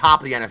York at the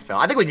top of the NFL.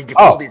 I think we could get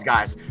all these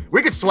guys.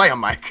 We could sway them,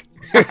 Mike.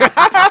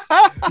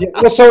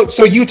 Well,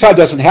 so Utah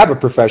doesn't have a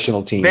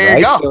professional team, there right?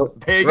 You go.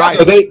 There you go.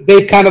 So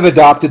they've kind of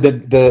adopted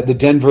the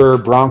Denver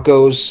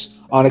Broncos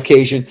on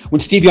occasion. When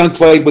Steve Young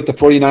played with the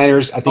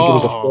 49ers, I think it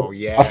was a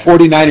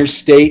 49ers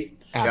state.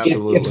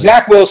 Absolutely. If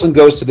Zach Wilson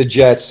goes to the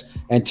Jets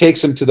and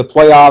takes them to the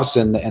playoffs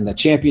and the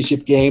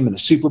championship game and the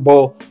Super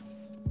Bowl,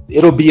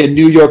 it'll be a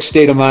New York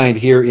state of mind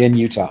here in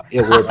Utah.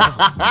 It will be.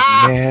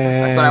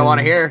 That's what I want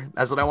to hear.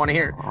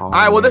 All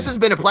right, well, this has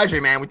been a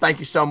pleasure, man. We thank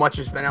you so much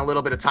for spending a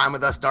little bit of time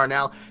with us,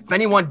 Darnell. If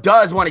anyone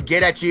does want to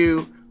get at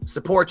you,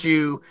 support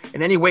you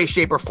in any way,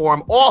 shape, or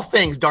form, all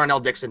things Darnell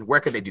Dixon, where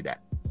could they do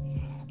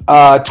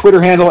that?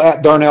 Twitter handle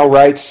at Darnell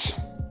Writes,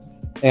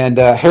 and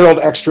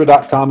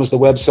HeraldExtra.com is the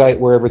website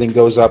where everything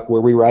goes up,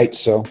 where we write.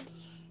 So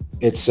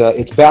it's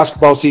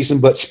basketball season,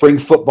 but spring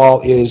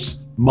football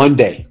is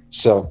Monday.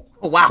 So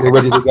wow, we're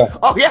ready to go.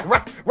 Oh yeah,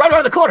 right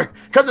around the corner.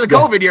 Because of the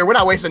COVID year, we're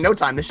not wasting no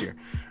time this year.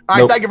 All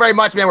right, Thank you very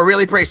much, man. We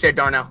really appreciate it,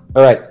 Darnell.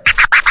 All right.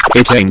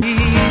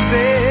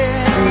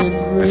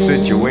 The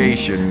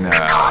situation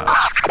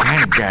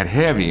kind of got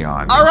heavy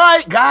on me. All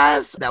right,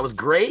 guys. That was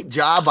great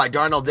job by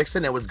Darnell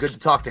Dixon. It was good to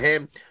talk to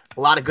him.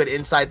 A lot of good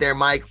insight there,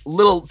 Mike.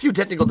 Few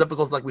technical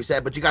difficulties, like we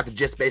said, but you got the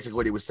gist, basically,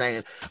 what he was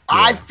saying. Yeah.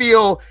 I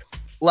feel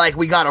like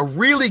we got a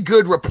really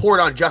good report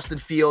on Justin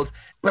Fields,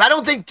 but I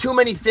don't think too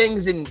many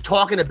things in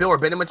talking to Bill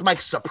Rabinowitz, Mike,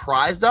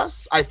 surprised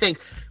us. I think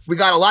we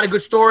got a lot of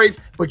good stories,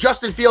 but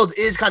Justin Fields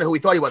is kind of who we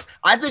thought he was.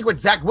 I think with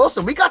Zach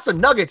Wilson, we got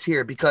some nuggets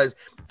here because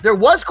there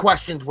was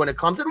questions when it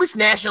comes, at least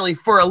nationally,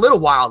 for a little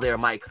while there,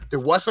 Mike. There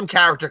was some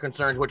character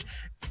concerns, which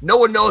no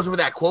one knows where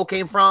that quote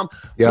came from.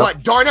 Yep.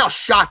 But Darnell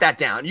shot that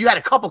down. You had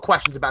a couple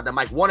questions about that,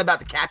 Mike. One about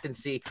the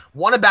captaincy,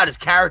 one about his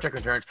character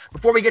concerns.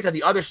 Before we get to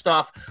the other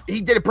stuff,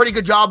 he did a pretty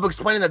good job of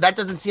explaining that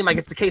doesn't seem like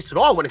it's the case at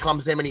all when it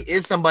comes to him. And he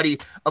is somebody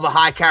of a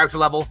high character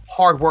level,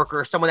 hard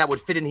worker, someone that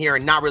would fit in here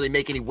and not really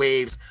make any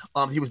waves.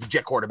 He was the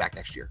Jet quarterback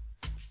next year.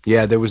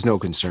 Yeah, there was no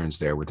concerns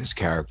there with his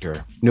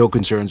character. No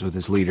concerns with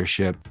his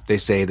leadership. They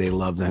say they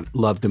loved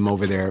him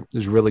over there.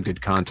 There's really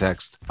good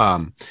context.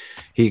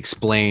 He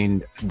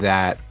explained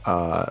that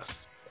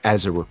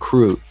as a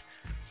recruit,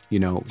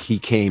 he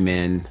came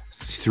in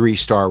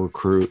 3-star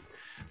recruit,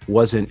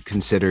 wasn't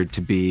considered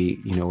to be,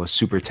 a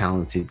super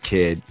talented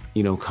kid,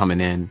 coming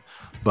in,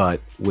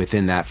 but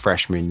within that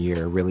freshman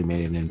year really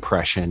made an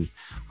impression.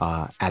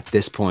 At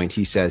this point,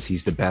 he says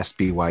he's the best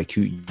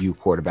BYU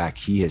quarterback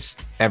he has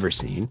ever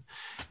seen.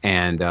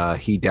 And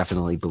he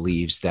definitely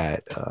believes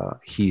that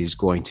he is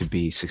going to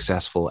be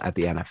successful at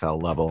the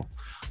NFL level.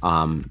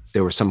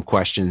 There were some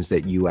questions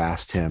that you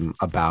asked him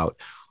about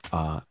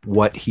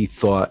what he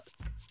thought,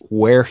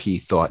 where he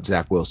thought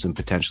Zach Wilson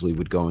potentially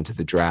would go into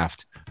the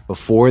draft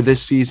before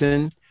this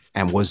season.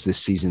 And was this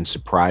season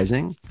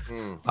surprising?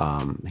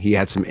 He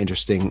had some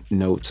interesting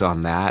notes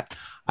on that.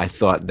 I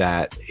thought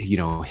that,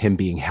 him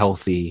being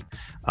healthy,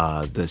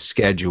 the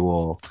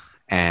schedule,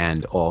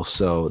 and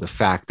also the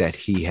fact that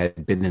he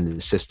had been in the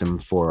system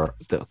for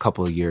a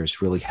couple of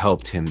years really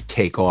helped him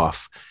take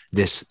off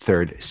this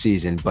third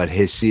season. But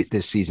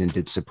this season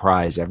did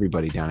surprise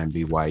everybody down in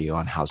BYU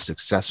on how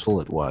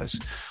successful it was.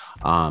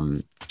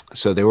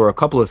 So there were a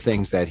couple of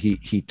things that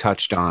he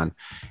touched on,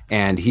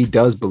 and he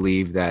does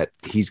believe that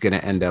he's going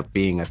to end up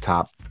being a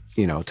top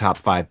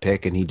 5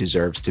 pick, and he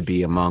deserves to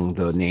be among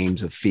the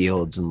names of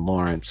Fields and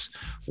Lawrence,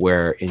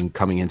 where in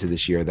coming into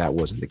this year, that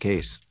wasn't the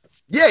case.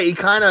 Yeah, he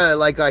kind of,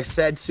 like I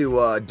said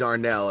to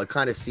Darnell, it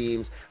kind of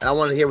seems, and I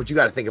want to hear what you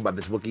got to think about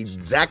this, Wookie.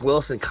 Zach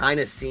Wilson kind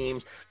of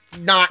seems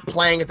not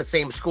playing at the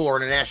same school or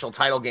in a national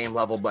title game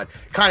level, but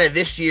kind of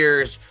this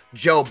year's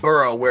Joe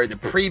Burrow, where the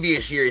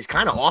previous year he's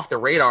kind of off the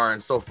radar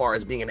and so far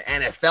as being an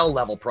NFL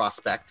level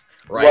prospect,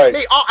 right?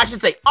 I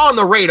should say on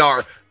the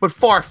radar, but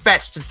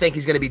far-fetched to think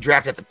he's going to be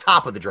drafted at the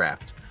top of the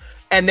draft.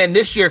 And then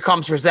this year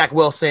comes for Zach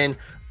Wilson,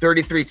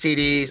 33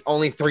 TDs,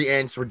 only 3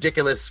 ints,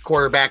 ridiculous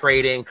quarterback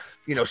rating,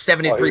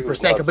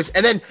 73% completion.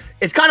 And then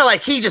it's kind of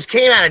like he just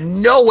came out of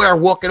nowhere,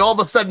 Wook, and all of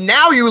a sudden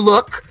now you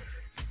look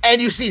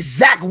and you see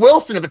Zach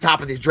Wilson at the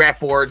top of these draft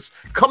boards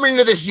coming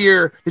into this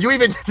year.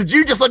 Did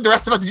you just like the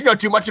rest of us? Did you know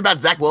too much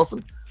about Zach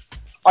Wilson?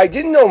 I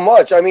didn't know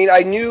much. I mean, I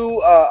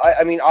knew,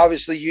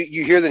 obviously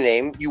you hear the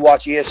name, you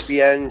watch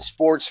ESPN,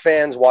 sports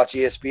fans watch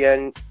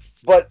ESPN,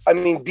 but I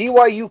mean,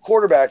 BYU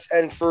quarterbacks,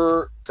 and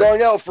for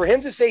Darnell, for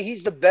him to say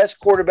he's the best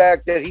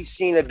quarterback that he's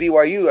seen at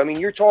BYU, I mean,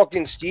 you're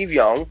talking Steve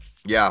Young.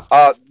 Yeah.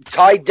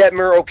 Ty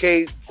Detmer,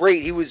 okay,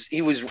 great. He was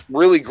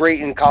really great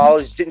in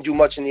college, didn't do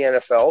much in the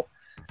NFL.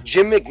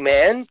 Jim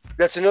McMahon,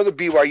 that's another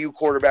BYU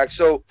quarterback.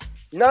 So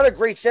not a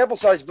great sample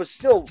size, but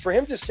still, for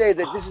him to say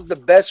that this is the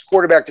best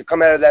quarterback to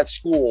come out of that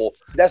school,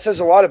 that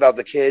says a lot about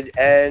the kid.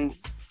 And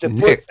to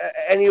put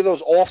any of those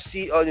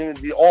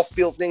the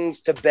off-field things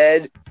to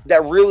bed,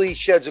 that really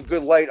sheds a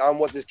good light on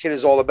what this kid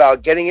is all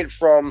about. Getting it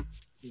from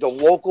the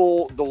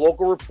local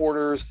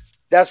reporters,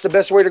 that's the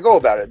best way to go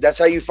about it. That's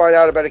how you find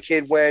out about a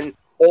kid when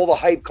all the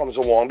hype comes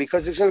along,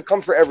 because it's going to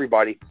come for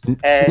everybody.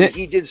 And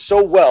he did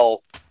so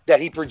well that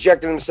he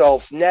projected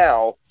himself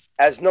now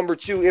as number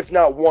 2, if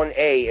not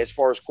 1A, as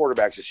far as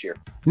quarterbacks this year.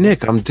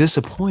 Nick, I'm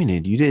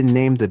disappointed you didn't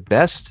name the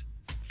best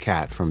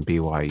cat from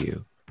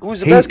BYU.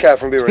 Who's the best cat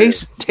from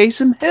BYU?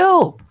 Taysom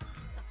Hill.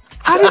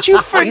 How did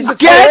you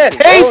forget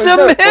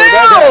Taysom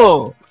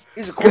Hill?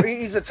 He's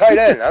a tight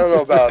end. I don't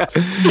know about.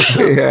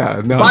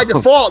 Yeah, no. By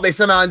default, they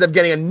somehow end up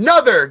getting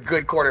another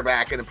good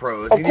quarterback in the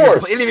pros. Of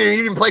course. He didn't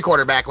even play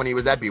quarterback when he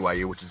was at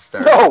BYU, which is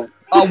terrible.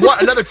 No.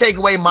 Another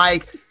takeaway,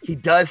 Mike. He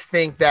does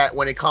think that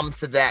when it comes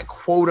to that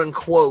quote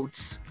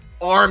unquote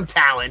arm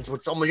talent,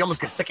 which you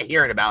almost get sick of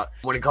hearing about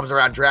when it comes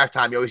around draft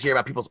time. You always hear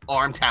about people's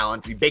arm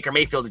talents. Baker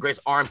Mayfield, the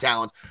greatest arm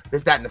talents,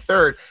 this, that, and the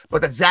third.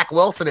 But that Zach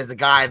Wilson is a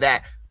guy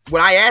that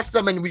when I asked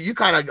him, and you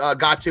kind of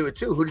got to it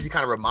too, who does he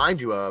kind of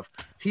remind you of?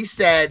 He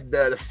said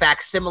the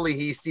facsimile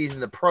he sees in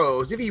the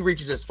pros, if he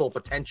reaches his full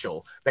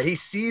potential, that he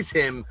sees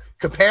him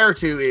compared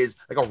to is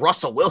like a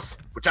Russell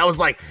Wilson, which I was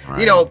like,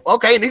 right.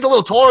 Okay, and he's a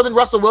little taller than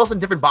Russell Wilson,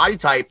 different body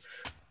type.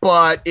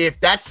 But if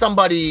that's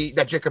somebody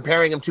that you're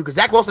comparing him to, because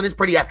Zach Wilson is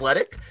pretty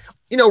athletic,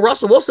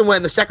 Russell Wilson went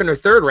in the second or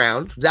third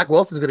round. Zach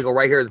Wilson's going to go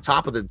right here at the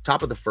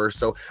top of the first.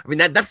 So, I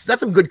mean, that's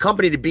some good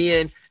company to be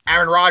in.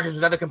 Aaron Rodgers,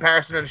 another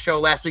comparison on the show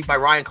last week by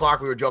Ryan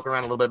Clark. We were joking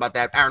around a little bit about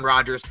that. Aaron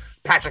Rodgers,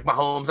 Patrick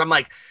Mahomes. I'm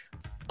like,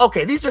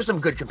 okay, these are some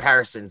good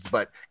comparisons.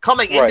 But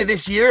coming into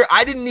this year,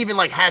 I didn't even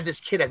have this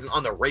kid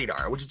on the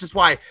radar, which is just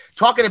why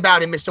talking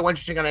about him is so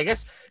interesting. And I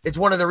guess it's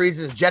one of the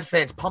reasons Jet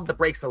fans pump the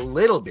brakes a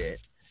little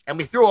bit. And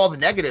we threw all the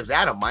negatives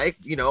at him, Mike,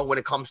 when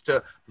it comes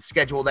to the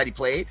schedule that he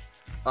played.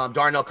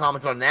 Darnell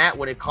commented on that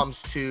when it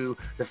comes to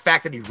the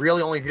fact that he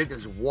really only did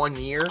this 1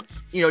 year.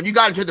 And you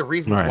got into the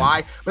reasons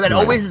why. But that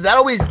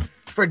always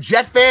for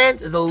Jet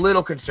fans is a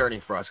little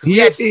concerning for us.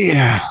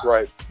 Yeah.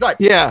 Right. Good.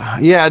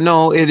 Yeah.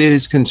 No, it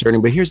is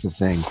concerning. But here's the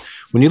thing.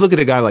 When you look at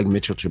a guy like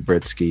Mitchell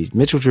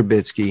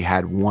Trubisky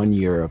had 1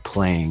 year of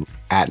playing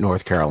at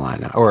North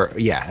Carolina.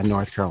 In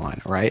North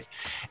Carolina, right?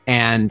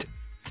 And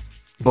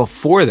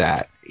before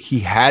that, he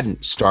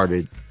hadn't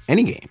started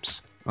any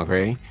games.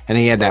 Okay. And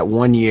he had that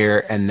 1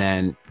 year and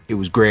then it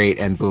was great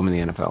and boom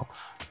in the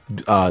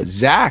NFL.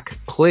 Zach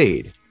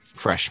played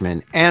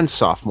freshman and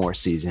sophomore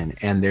season.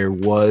 And there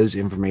was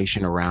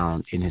information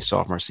around in his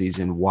sophomore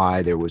season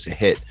why there was a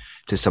hit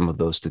to some of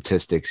those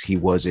statistics. He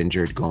was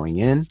injured going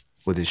in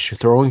with his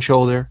throwing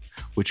shoulder,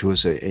 which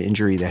was an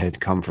injury that had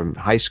come from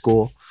high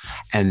school.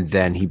 And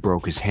then he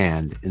broke his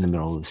hand in the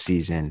middle of the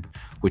season,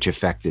 which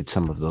affected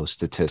some of those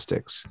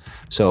statistics.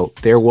 So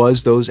there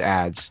was those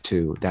adds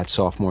to that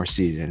sophomore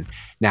season.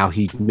 Now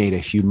he made a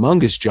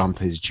humongous jump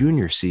his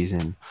junior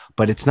season,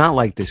 but it's not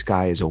like this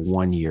guy is a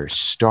 1 year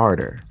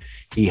starter.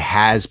 He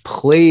has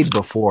played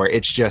before.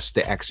 It's just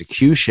the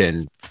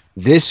execution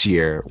this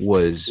year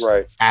was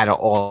at an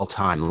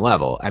all-time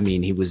level. I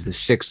mean, he was the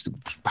 6th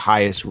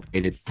highest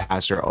rated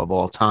passer of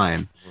all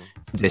time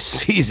this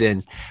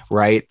season,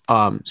 right?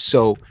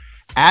 So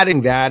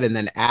adding that and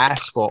then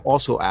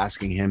also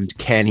asking him,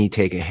 can he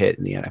take a hit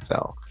in the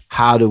NFL?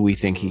 How do we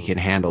think he can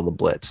handle the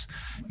blitz?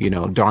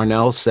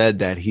 Darnell said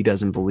that he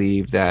doesn't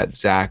believe that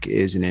Zach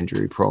is an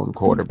injury-prone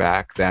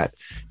quarterback, that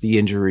the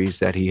injuries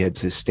that he had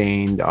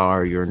sustained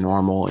are your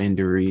normal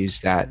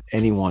injuries that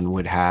anyone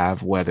would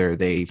have, whether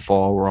they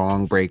fall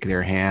wrong, break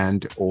their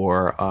hand,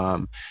 or,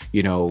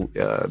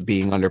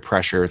 being under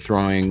pressure,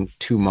 throwing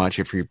too much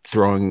if you're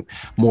throwing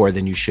more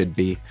than you should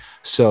be.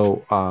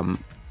 So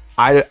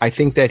I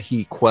think that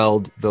he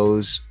quelled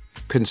those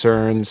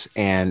concerns,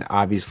 and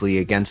obviously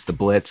against the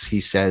blitz, he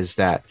says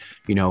that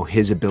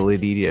his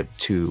ability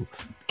to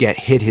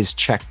hit his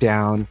check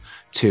down,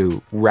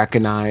 to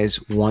recognize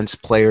once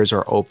players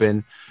are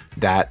open,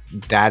 that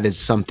is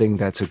something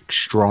that's a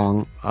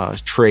strong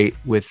trait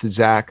with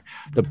Zach.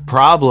 The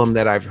problem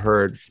that I've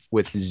heard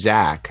with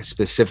Zach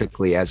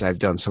specifically, as I've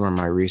done some of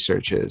my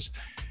research, is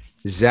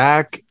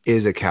Zach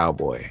is a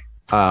cowboy.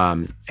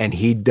 And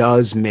he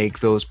does make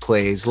those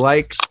plays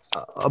like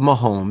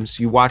Mahomes.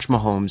 You watch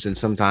Mahomes, and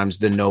sometimes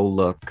the no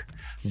look,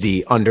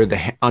 the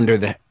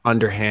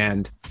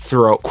underhand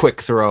throw,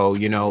 quick throw,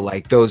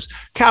 like those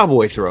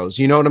cowboy throws.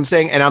 You know what I'm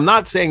saying? And I'm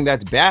not saying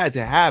that's bad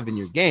to have in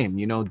your game.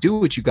 Do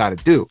what you got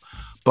to do,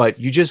 but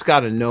you just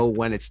got to know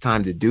when it's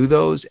time to do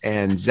those.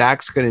 And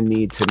Zach's going to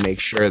need to make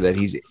sure that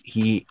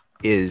he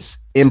is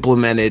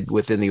implemented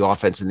within the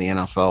offense in the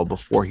NFL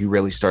before he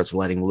really starts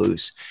letting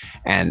loose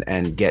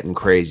and getting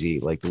crazy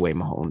like the way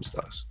Mahomes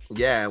does.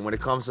 Yeah, and when it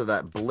comes to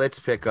that blitz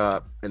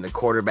pickup and the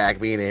quarterback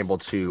being able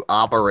to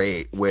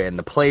operate when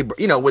the play,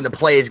 when the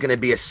play is going to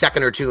be a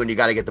second or two and you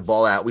got to get the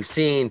ball out, we've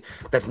seen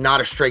that's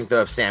not a strength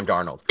of Sam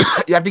Darnold.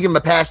 You have to give him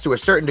a pass to a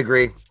certain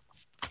degree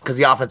because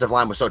the offensive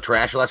line was so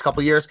trash the last couple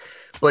of years.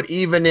 But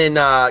even in,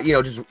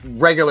 just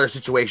regular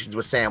situations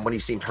with Sam, when he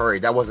seemed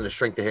hurried, that wasn't a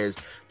strength of his.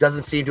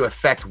 Doesn't seem to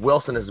affect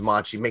Wilson as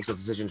much. He makes those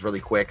decisions really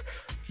quick.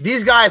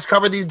 These guys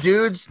cover these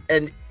dudes,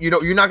 and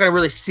you're not going to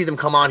really see them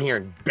come on here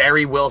and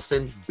bury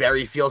Wilson,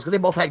 bury Fields, because they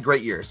both had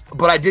great years.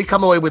 But I did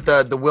come away with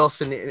the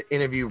Wilson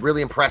interview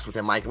really impressed with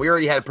him, Mike. We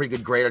already had a pretty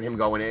good grade on him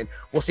going in.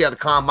 We'll see how the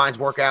combines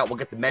work out. We'll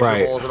get the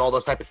measurables and all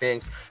those type of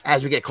things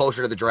as we get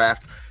closer to the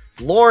draft.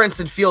 Lawrence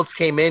and Fields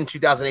came in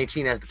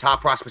 2018 as the top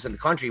prospects in the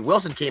country.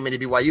 Wilson came into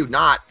BYU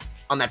not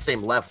on that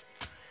same level.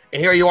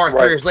 And here you are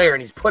 3 years later,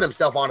 and he's put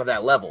himself onto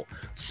that level.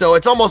 So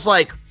it's almost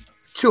like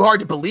too hard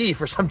to believe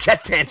for some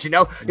Jet fans,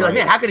 You're like,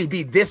 man, how could he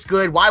be this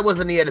good? Why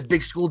wasn't he at a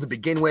big school to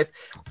begin with?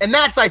 And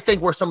that's, I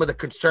think, where some of the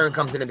concern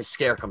comes in and the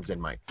scare comes in,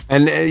 Mike.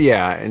 And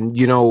and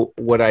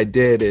what I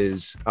did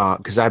is,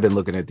 because I've been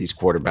looking at these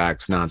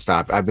quarterbacks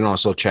nonstop. I've been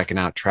also checking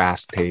out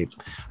Trask tape.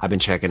 I've been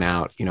checking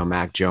out,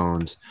 Mac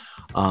Jones.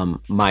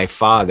 My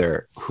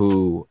father,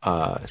 who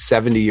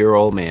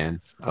 70-year-old man,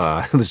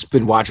 who's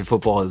been watching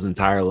football his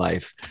entire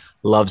life,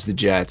 loves the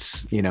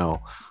Jets,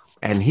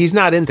 and he's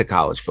not into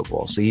college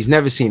football. So he's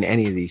never seen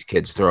any of these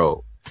kids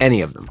throw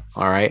any of them.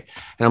 All right.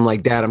 And I'm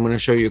like, Dad, I'm going to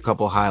show you a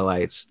couple of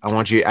highlights.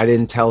 I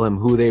didn't tell him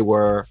who they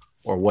were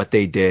or what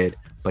they did,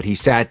 but he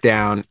sat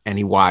down and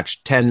he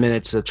watched 10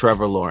 minutes of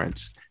Trevor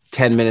Lawrence,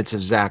 10 minutes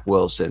of Zach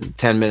Wilson,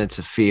 10 minutes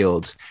of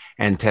Fields,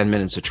 and 10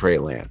 minutes of Trey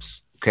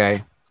Lance.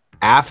 Okay.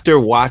 After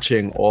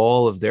watching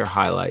all of their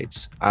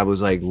highlights, I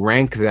was like,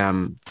 rank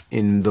them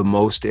in the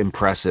most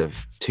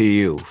impressive to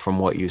you from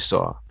what you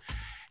saw.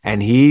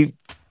 And he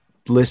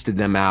listed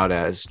them out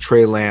as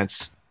Trey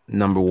Lance,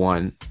 number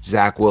 1,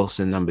 Zach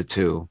Wilson, number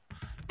 2,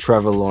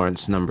 Trevor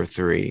Lawrence, number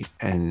 3.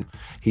 And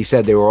he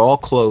said they were all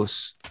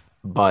close,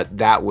 but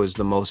that was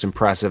the most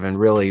impressive. And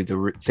really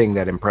the thing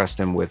that impressed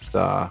him with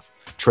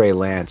Trey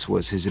Lance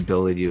was his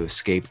ability to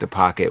escape the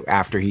pocket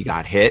after he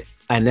got hit.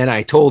 And then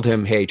I told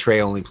him, hey,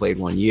 Trey only played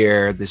 1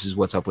 year. This is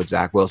what's up with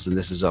Zach Wilson.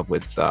 This is up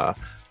with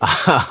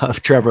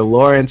Trevor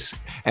Lawrence.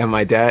 And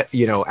my dad,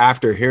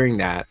 after hearing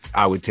that,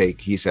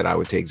 he said I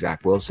would take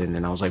Zach Wilson.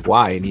 And I was like,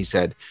 why? And he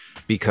said,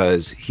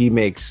 because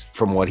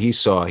from what he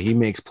saw, he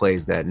makes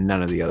plays that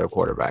none of the other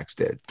quarterbacks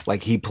did.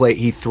 Like the way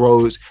he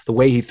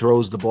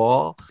throws the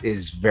ball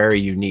is very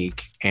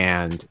unique.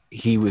 And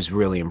he was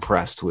really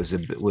impressed with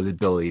his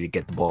ability to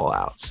get the ball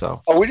out.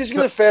 So are we just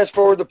going to fast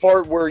forward the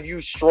part where you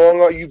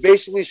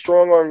basically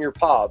strong arm your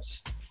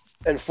pops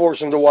and force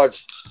them to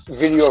watch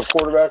video of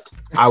quarterbacks?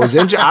 I was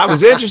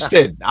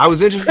interested. I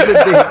was interested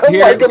to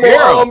hear.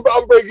 I'm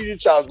breaking your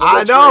chops.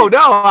 I know,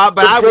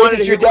 but I wanted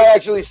that your dad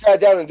actually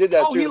sat down and did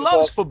that. Oh, he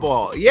loves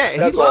football. Yeah,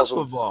 he loves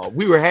football.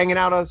 We were hanging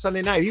out on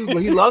Sunday night. He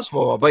loves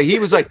football, but he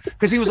was like,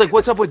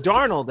 "What's up with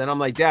Darnold?" And I'm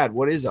like, "Dad,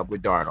 what is up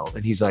with Darnold?"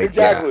 And he's like,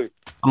 "Exactly."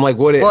 Yeah. I'm like,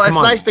 "What?" Well, it's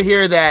nice to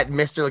hear that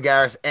Mr.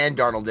 Lagares and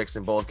Darnold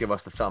Dixon both give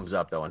us the thumbs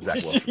up though on Zach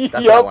Wilson.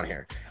 That's what I want to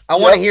hear. I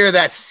want to hear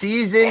that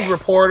seasoned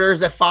reporters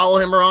that follow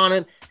him are on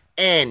it.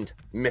 And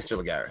Mr.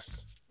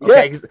 Lagares.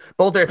 Okay, because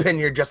both their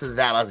opinion are just as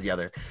valid as the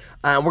other.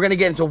 We're going to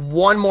get into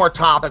one more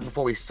topic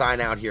before we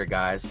sign out here,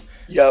 guys.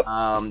 Yep.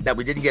 That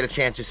we didn't get a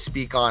chance to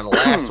speak on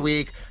last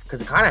week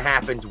because it kind of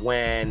happened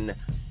when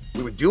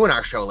we were doing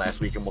our show last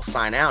week, and we'll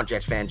sign out,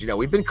 Jets fans.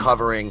 We've been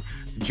covering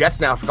the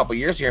Jets now for a couple of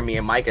years here, me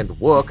and Mike and the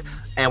Wook,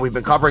 and we've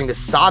been covering the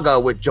saga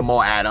with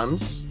Jamal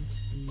Adams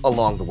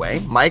along the way.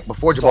 Mike,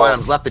 before Jamal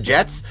Adams left the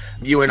Jets,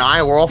 you and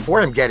I were all for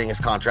him getting his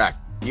contract.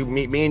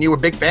 Me and you were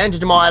big fans of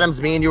Jamal Adams.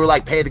 Me and you were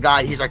like, pay the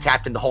guy. He's our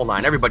captain, the whole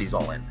nine. Everybody's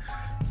all in.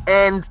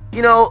 And,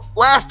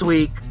 last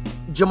week,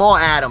 Jamal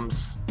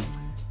Adams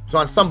was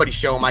on somebody's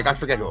show, Mike. I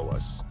forget who it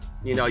was.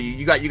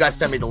 You guys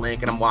sent me the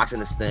link, and I'm watching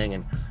this thing,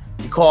 and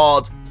he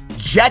called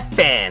Jet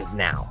fans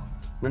now.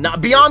 Not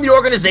beyond the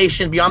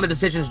organization, beyond the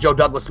decisions Joe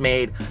Douglas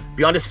made,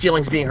 beyond his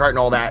feelings being hurt and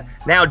all that.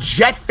 Now,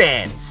 Jet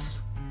fans,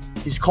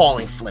 he's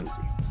calling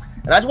flimsy.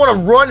 And I just want to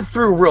run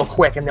through real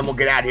quick, and then we'll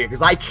get out of here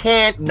because I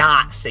can't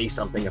not say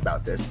something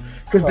about this.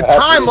 Because the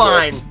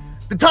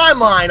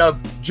timeline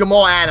of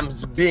Jamal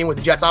Adams being with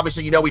the Jets,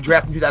 obviously, we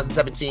drafted in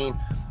 2017,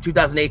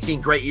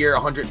 2018, great year,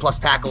 100-plus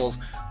tackles.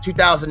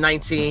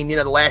 2019,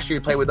 the last year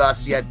he played with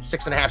us, he had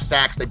 6.5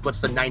 sacks. They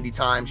blitzed him 90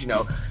 times,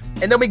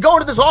 And then we go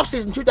into this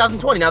offseason,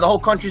 2020. Now, the whole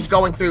country's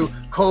going through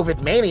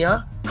COVID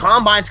mania.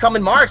 Combine's come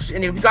in March.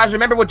 And if you guys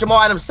remember what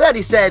Jamal Adams said,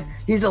 he said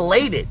he's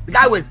elated. The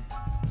guy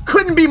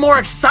couldn't be more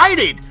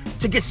excited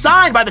to get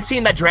signed by the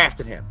team that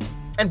drafted him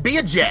and be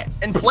a Jet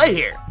and play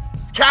here.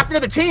 He's captain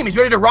of the team. He's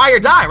ready to ride or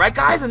die, right,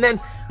 guys? And then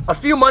a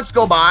few months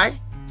go by.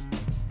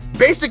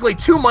 Basically,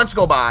 2 months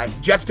go by.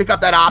 Jets pick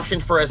up that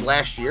option for his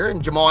last year,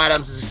 and Jamal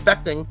Adams is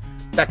expecting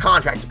that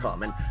contract to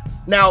come. And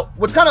now,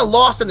 what's kind of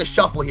lost in the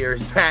shuffle here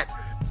is that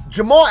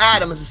Jamal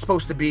Adams is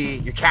supposed to be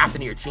your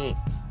captain of your team.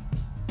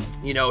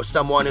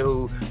 Someone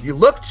who you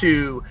look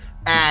to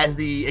as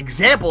the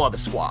example of the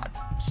squad.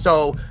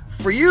 So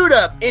for you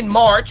to, in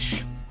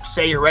March,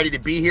 say you're ready to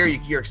be here,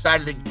 you're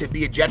excited to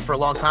be a Jet for a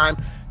long time,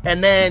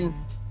 and then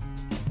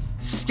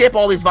skip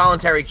all these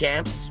voluntary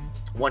camps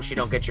once you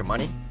don't get your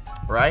money,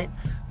 right?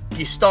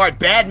 You start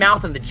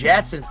bad-mouthing the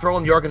Jets and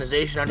throwing the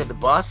organization under the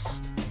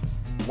bus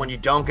when you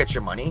don't get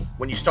your money,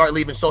 when you start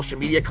leaving social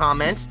media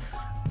comments,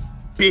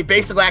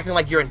 basically acting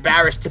like you're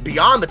embarrassed to be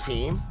on the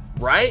team,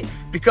 right?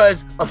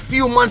 Because a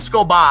few months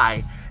go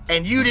by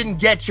and you didn't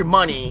get your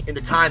money in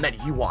the time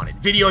that you wanted.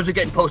 Videos are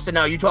getting posted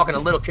now. You're talking to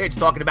little kids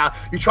talking about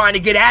you're trying to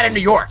get out of New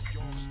York,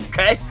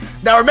 okay?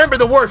 Now remember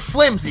the word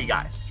flimsy,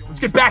 guys. Let's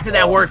get back to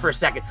that word for a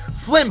second.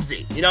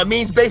 Flimsy, it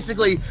means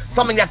basically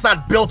something that's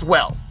not built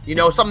well,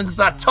 something that's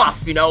not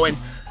tough, and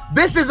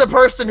this is a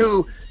person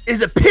who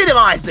is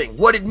epitomizing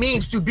what it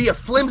means to be a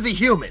flimsy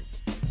human.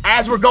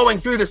 as we're going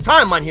through this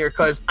timeline here,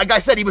 because like I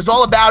said, he was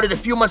all about it. A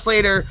few months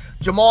later,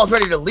 Jamal's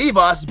ready to leave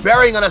us,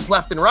 burying on us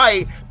left and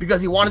right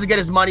because he wanted to get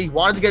his money.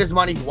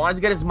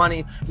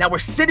 Now we're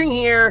sitting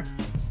here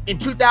in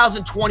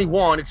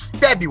 2021. It's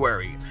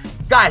February.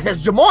 Guys,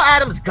 has Jamal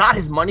Adams got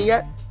his money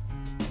yet?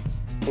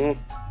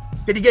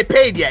 Did he get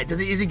paid yet?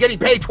 Is he getting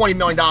paid $20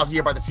 million a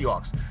year by the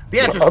Seahawks? The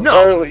answer is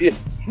no.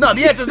 No,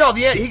 the answer is no.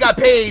 He got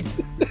paid.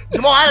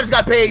 Jamal Adams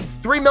got paid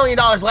 $3 million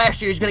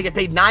last year. He's going to get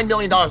paid $9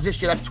 million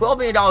this year. That's $12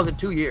 million in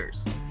 2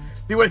 years.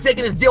 If he would have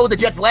taken his deal with the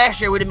Jets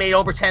last year, would have made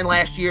over 10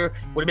 last year.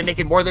 Would have been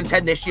making more than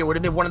 10 this year. Would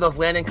have been one of those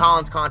Landon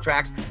Collins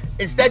contracts.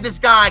 Instead, this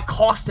guy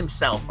cost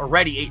himself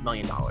already $8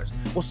 million.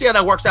 We'll see how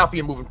that works out for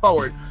you moving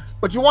forward.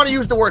 But you want to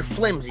use the word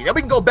flimsy. Now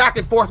we can go back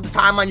and forth with the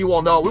timeline. You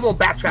all know. We won't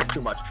backtrack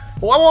too much.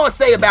 But what I want to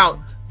say about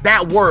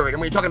that word, and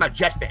when you're talking about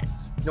Jet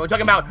fans, we're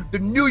talking about the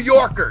New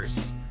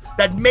Yorkers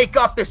that make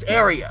up this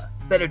area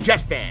that are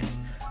Jet fans.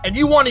 And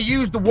you want to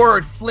use the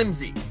word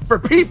flimsy for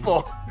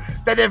people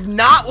that have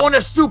not won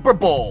a Super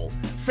Bowl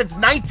since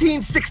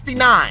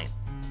 1969,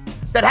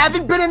 that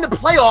haven't been in the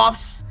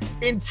playoffs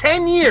in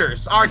 10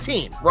 years, our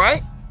team,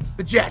 right?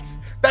 The Jets,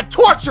 that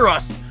torture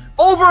us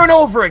over and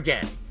over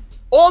again.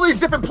 All these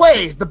different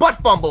plays, the butt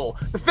fumble,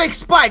 the fake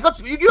spike.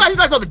 You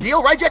guys know the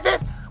deal, right, Jet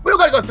fans? We don't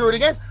got to go through it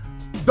again.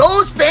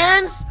 Those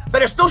fans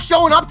that are still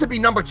showing up to be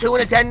number 2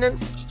 in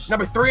attendance,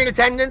 number 3 in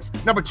attendance,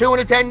 number 2 in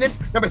attendance,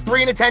 number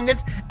 3 in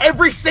attendance,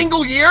 every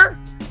single year,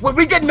 when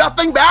we get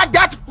nothing back,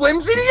 that's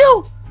flimsy to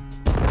you?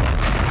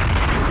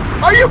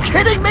 Are you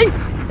kidding me?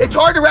 It's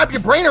hard to wrap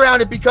your brain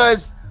around it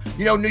because,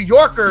 New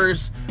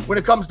Yorkers, when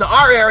it comes to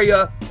our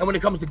area and when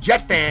it comes to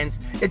Jet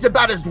fans, it's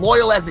about as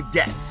loyal as it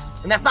gets.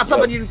 And that's not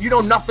something you know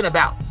nothing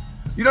about.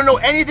 You don't know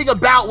anything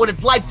about what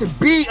it's like to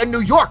be a New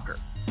Yorker.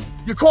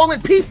 You're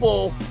calling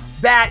people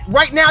that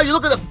right now, you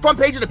look at the front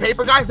page of the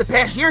paper, guys, the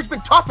past year, it's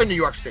been tough in New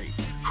York City.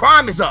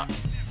 Crime is up.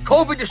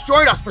 COVID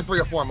destroyed us for 3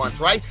 or 4 months,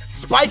 right?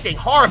 Spiking,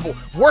 horrible.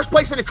 Worst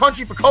place in the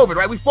country for COVID,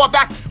 right? We fought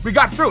back. We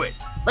got through it.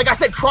 Like I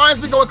said, crime's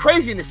been going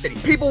crazy in the city.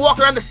 People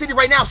walking around the city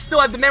right now still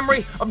have the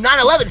memory of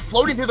 9/11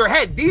 floating through their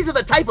head. These are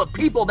the type of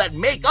people that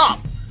make up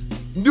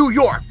New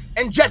York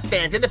and Jet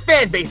fans and the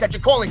fan base that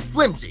you're calling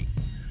flimsy.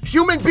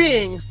 Human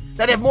beings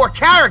that have more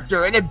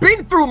character and have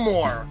been through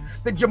more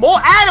than Jamal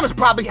Adams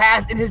probably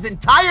has in his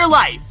entire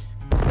life.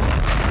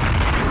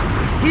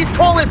 He's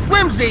calling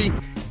flimsy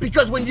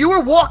because when you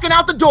were walking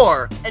out the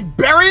door and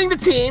burying the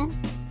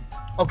team,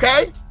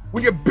 okay?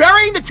 When you're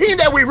burying the team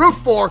that we root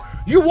for,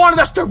 you wanted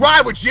us to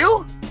ride with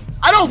you?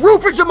 I don't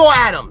root for Jamal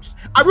Adams.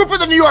 I root for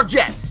the New York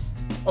Jets,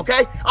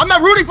 okay? I'm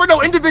not rooting for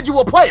no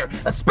individual player,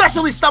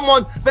 especially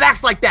someone that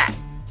acts like that.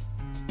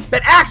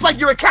 That acts like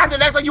you're a captain,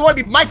 that acts like you want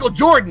to be Michael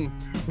Jordan,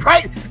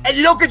 right? And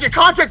you don't get your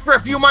contract for a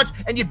few months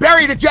and you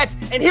bury the Jets,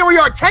 and here we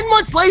are 10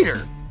 months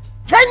later.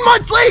 10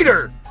 months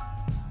later!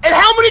 And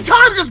how many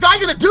times is this guy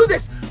gonna do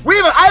this?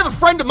 I have a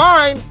friend of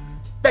mine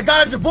that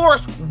got a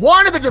divorce,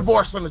 wanted the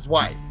divorce from his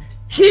wife.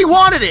 He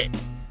wanted it.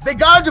 They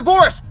got a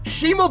divorce.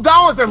 She moved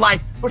on with her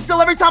life, but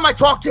still every time I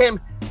talk to him,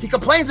 he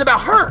complains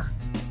about her.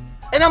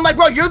 And I'm like,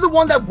 bro, you're the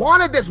one that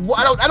wanted this.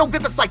 I don't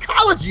get the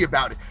psychology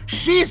about it.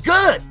 She's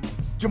good.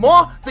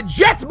 Jamal, the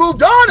Jets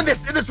moved on in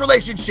this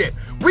relationship.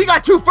 We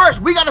got 2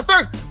 first. We got a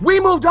 3rd. We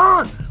moved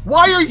on.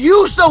 Why are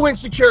you so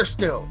insecure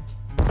still?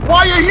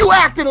 Why are you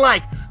acting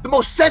like the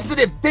most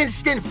sensitive,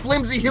 thin-skinned,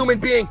 flimsy human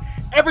being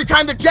every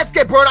time the Jets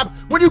get brought up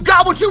when you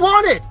got what you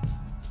wanted?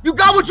 You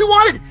got what you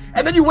wanted.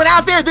 And then you went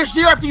out there this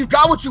year after you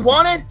got what you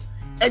wanted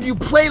and you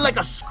played like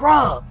a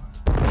scrub.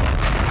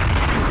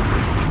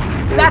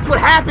 That's what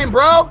happened,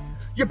 bro.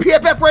 Your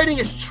PFF rating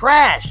is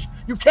trash.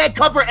 You can't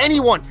cover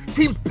anyone.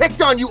 Teams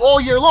picked on you all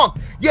year long.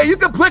 Yeah, you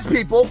can blitz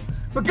people,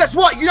 but guess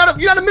what? You're not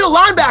a middle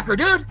linebacker,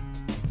 dude.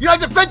 You're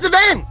not a defensive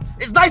end.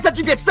 It's nice that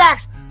you get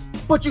sacks,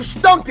 but you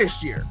stunk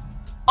this year.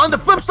 On the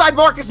flip side,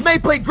 Marcus May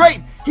played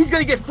great. He's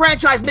going to get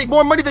franchised, make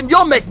more money than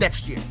you'll make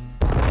next year.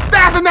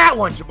 Fathom that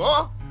one,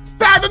 Jamal.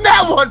 Fathom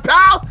that one,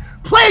 pal.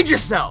 Played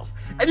yourself.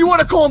 And you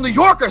want to call New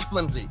Yorkers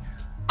flimsy.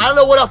 I don't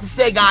know what else to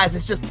say, guys.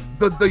 It's just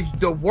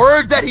the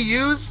words that he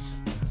used,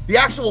 the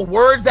actual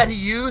words that he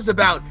used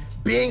about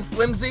being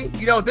flimsy.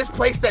 This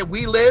place that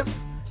we live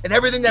and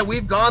everything that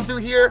we've gone through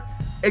here,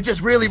 it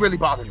just really, really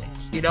bothered me.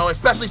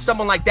 Especially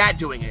someone like that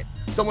doing it.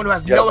 Someone who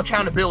has no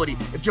accountability.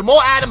 If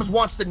Jamal Adams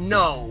wants to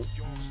know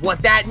what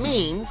that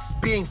means,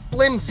 being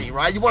flimsy,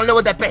 right? You want to know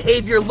what that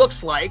behavior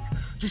looks like,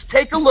 just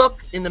take a look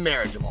in the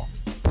mirror, Jamal.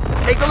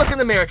 Take a look in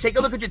the mirror. Take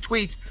a look at your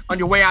tweets on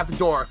your way out the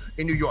door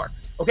in New York,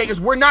 okay?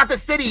 Because we're not the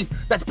city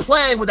that's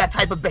playing with that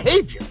type of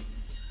behavior.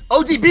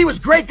 ODB was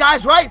great,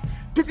 guys, right?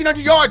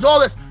 1,500 yards, all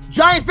this.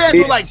 Giant fans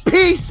were like,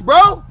 peace,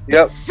 bro.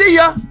 Yep. See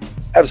ya.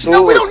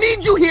 Absolutely. No, we don't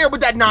need you here with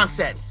that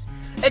nonsense.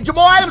 And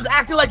Jamal Adams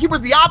acted like he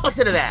was the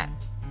opposite of that.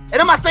 And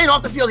I'm not saying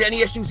off the field he had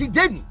any issues. He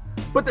didn't.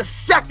 But the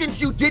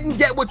second you didn't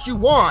get what you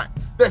want,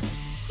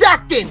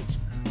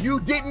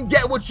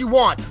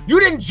 you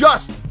didn't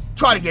just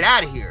try to get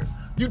out of here.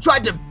 You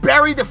tried to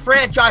bury the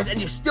franchise and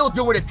you're still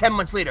doing it 10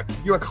 months later.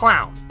 You're a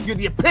clown. You're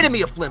the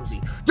epitome of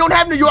flimsy. Don't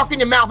have New York in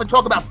your mouth and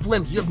talk about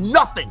flimsy. You have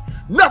nothing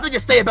to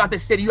say about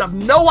this city. You have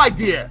no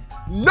idea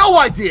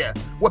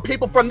what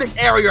people from this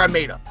area are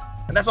made of.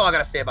 And that's all I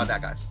got to say about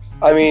that, guys.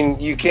 I mean,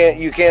 you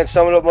can't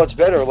sum it up much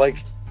better.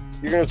 Like,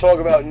 you're going to talk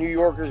about New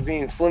Yorkers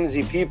being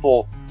flimsy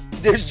people.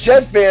 There's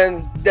Jet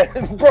fans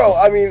that, bro,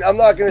 I mean, I'm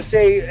not going to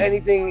say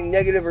anything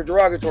negative or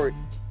derogatory.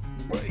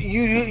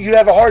 You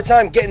have a hard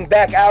time getting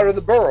back out of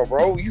the borough,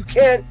 bro. You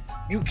can't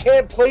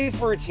play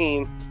for a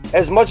team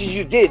as much as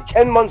you did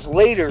 10 months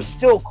later,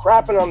 still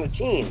crapping on the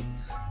team.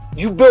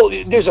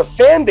 There's a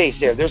fan base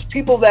there. There's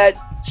people that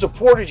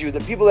supported you,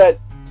 the people that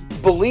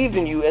believed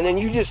in you, and then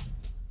you just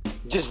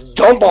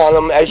dump on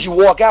them as you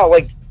walk out.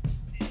 Like,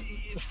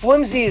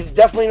 flimsy is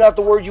definitely not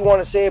the word you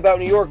want to say about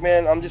New York,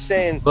 man. I'm just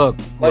saying. Look,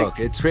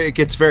 it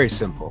gets very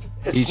simple.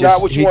 It's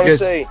not what you want to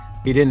say.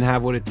 He didn't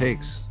have what it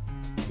takes.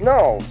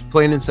 No.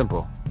 Plain and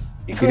simple.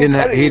 He didn't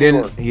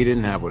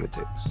have what it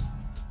takes.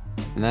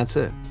 And that's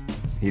it.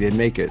 He didn't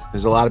make it.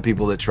 There's a lot of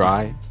people that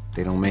try,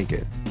 they don't make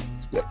it.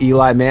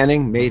 Eli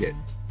Manning made it.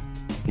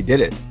 He did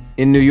it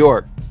in New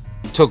York.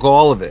 Took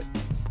all of it.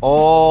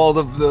 All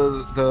of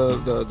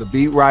the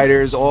beat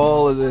writers,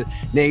 all of the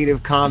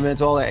negative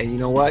comments, all that. And you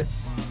know what?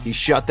 He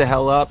shut the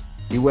hell up.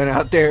 He went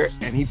out there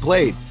and he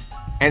played.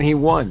 And he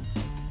won.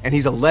 And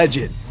he's a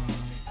legend.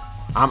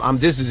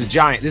 This is a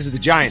giant. This is the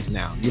Giants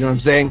now. You know what I'm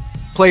saying?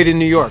 Played in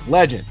New York.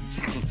 Legend.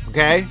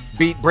 Okay?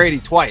 Beat Brady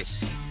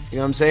twice. You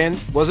know what I'm saying?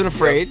 Wasn't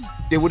afraid. Yep.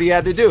 Did what he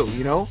had to do,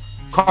 you know?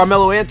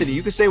 Carmelo Anthony.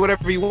 You can say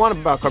whatever you want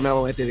about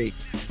Carmelo Anthony.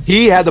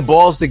 He had the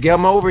balls to get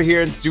him over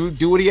here and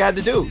do what he had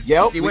to do.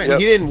 Yep. He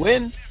didn't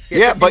win.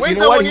 Yeah, but you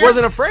know what? He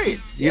wasn't afraid.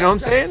 You know what I'm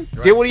saying?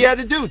 Right. Did what he had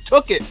to do.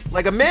 Took it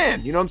like a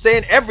man. You know what I'm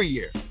saying? Every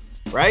year.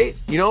 Right?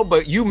 You know,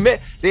 but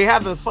they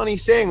have a funny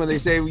saying when they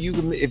say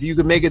if you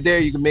can make it there,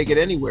 you can make it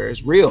anywhere.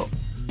 It's real.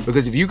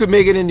 Because if you could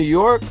make it in New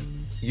York,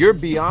 you're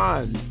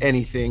beyond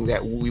anything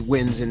that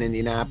wins in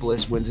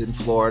Indianapolis, wins in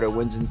Florida,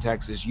 wins in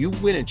Texas. You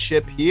win a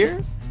chip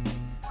here,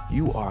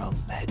 you are a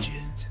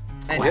legend.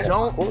 And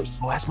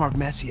go ask Mark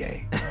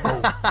Messier.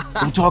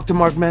 Go talk to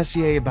Mark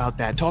Messier about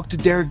that. Talk to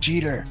Derek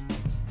Jeter.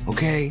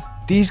 Okay?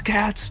 These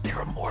cats,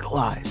 they're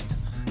immortalized.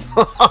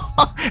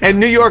 And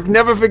New York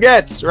never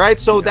forgets, right?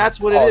 So that's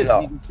what it is.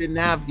 No.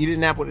 He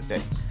didn't have what it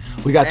takes.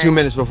 We got 2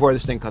 minutes before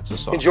this thing cuts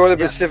us off. Enjoy the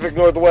Pacific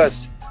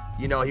Northwest.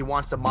 You know, he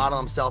wants to model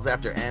himself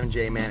after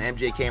MJ, man.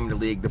 MJ came into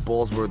the league. The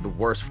Bulls were the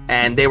worst,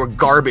 and they were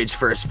garbage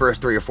for his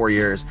first 3 or 4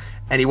 years.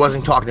 And he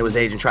wasn't talking to his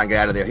agent trying to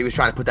get out of there. He was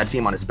trying to put that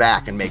team on his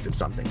back and make them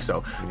something.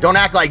 So don't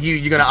act like you're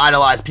going to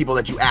idolize people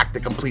that you act the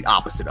complete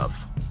opposite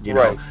of. You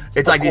know,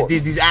 it's like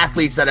these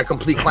athletes that are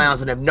complete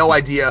clowns and have no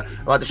idea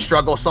about the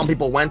struggle some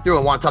people went through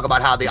and want to talk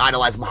about how they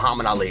idolize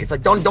Muhammad Ali. It's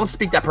like, don't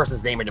speak that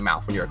person's name in your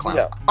mouth when you're a clown.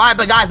 Yeah. All right,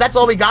 but guys, that's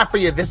all we got for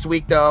you this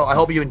week, though. I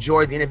hope you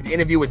enjoyed the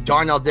interview with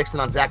Darnell Dixon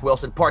on Zach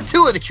Wilson. Part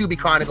 2 of the QB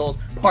Chronicles.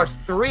 Part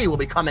 3 will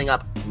be coming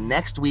up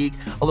next week.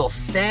 A little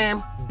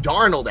Sam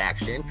Darnold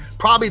action.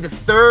 Probably the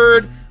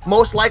third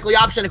most likely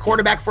option at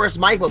quarterback for us,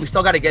 Mike, but we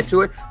still got to get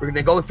to it. We're going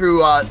to go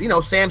through,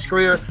 Sam's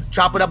career,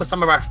 chop it up with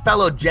some of our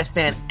fellow Jet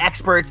fan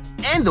experts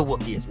and the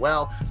Wookiee as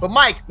well. But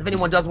Mike, if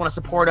anyone does want to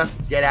support us,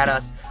 get at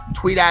us,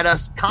 tweet at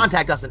us,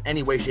 contact us in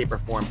any way, shape, or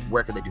form,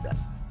 where can they do that?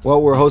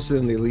 Well, we're hosted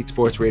on the Elite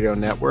Sports Radio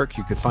Network.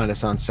 You can find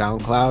us on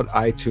SoundCloud,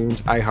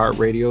 iTunes,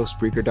 iHeartRadio,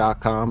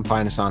 Spreaker.com.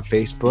 Find us on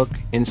Facebook,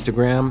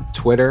 Instagram,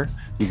 Twitter.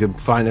 You can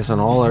find us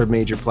on all our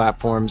major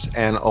platforms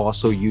and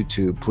also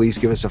YouTube. Please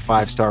give us a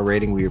 5-star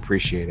rating. We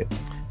appreciate it.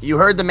 You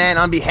heard the man.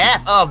 On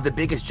behalf of the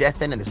biggest Jet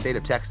fan in the state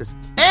of Texas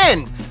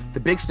and the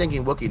big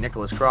stinking Wookiee,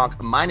 Nicholas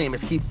Kronk, my name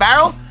is Keith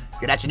Farrell.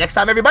 Get at you next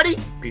time, everybody.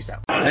 Peace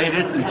out. Hey,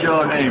 this is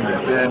Joe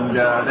Namath,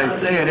 and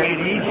they say it ain't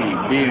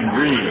easy being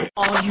green.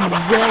 Are you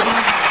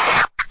ready?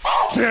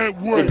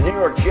 Can't wait. The New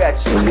York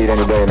Jets can beat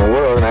anybody in the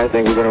world, and I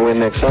think we're going to win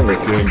next Sunday.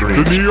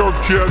 The New York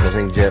Jets. I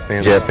think Jet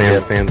fans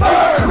Bird,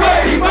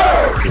 Brady,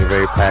 Bird. are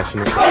very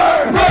passionate.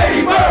 Bird,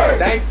 Brady, Bird.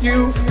 Thank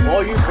you,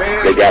 all you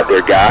fans. They got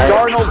their guy.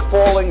 Darnold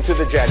falling to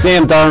the Jets.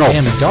 Sam Darnold.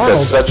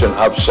 That's such an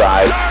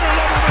upside.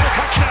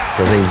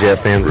 I think Jet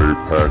fans are very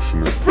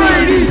passionate.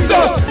 Brady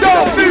sucks.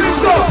 Y'all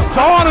sucks.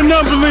 To all the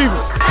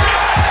non-believers.